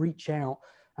 to reach out,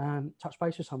 touch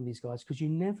base with some of these guys, because you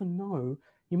never know,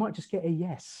 you might just get a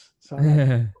yes.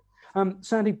 So.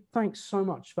 Sandy, thanks so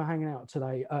much for hanging out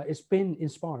today. It's been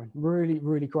inspiring, really,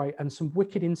 really great, and some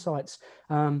wicked insights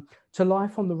to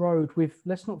life on the road with,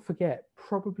 let's not forget,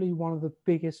 probably one of the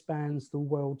biggest bands the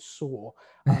world saw,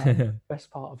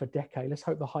 best part of a decade. Let's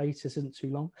hope the hiatus isn't too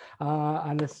long,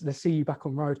 and let's see you back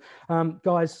on road.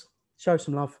 Guys, show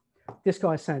some love. This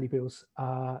guy's Sandy Beales.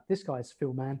 This guy's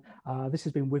Phil Mann. This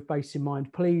has been With Bass in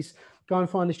Mind. Please go and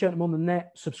find this gentleman on the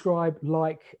net. Subscribe,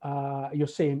 like. You'll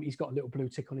see him. He's got a little blue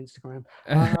tick on Instagram.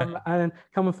 And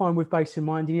come and find With Bass in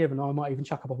Mind. You never know. I might even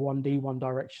chuck up a 1D, One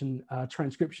Direction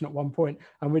transcription at one point.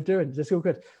 And we're doing this. It's all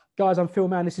good. Guys, I'm Phil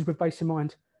Mann. This is With Bass in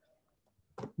Mind.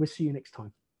 We'll see you next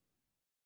time.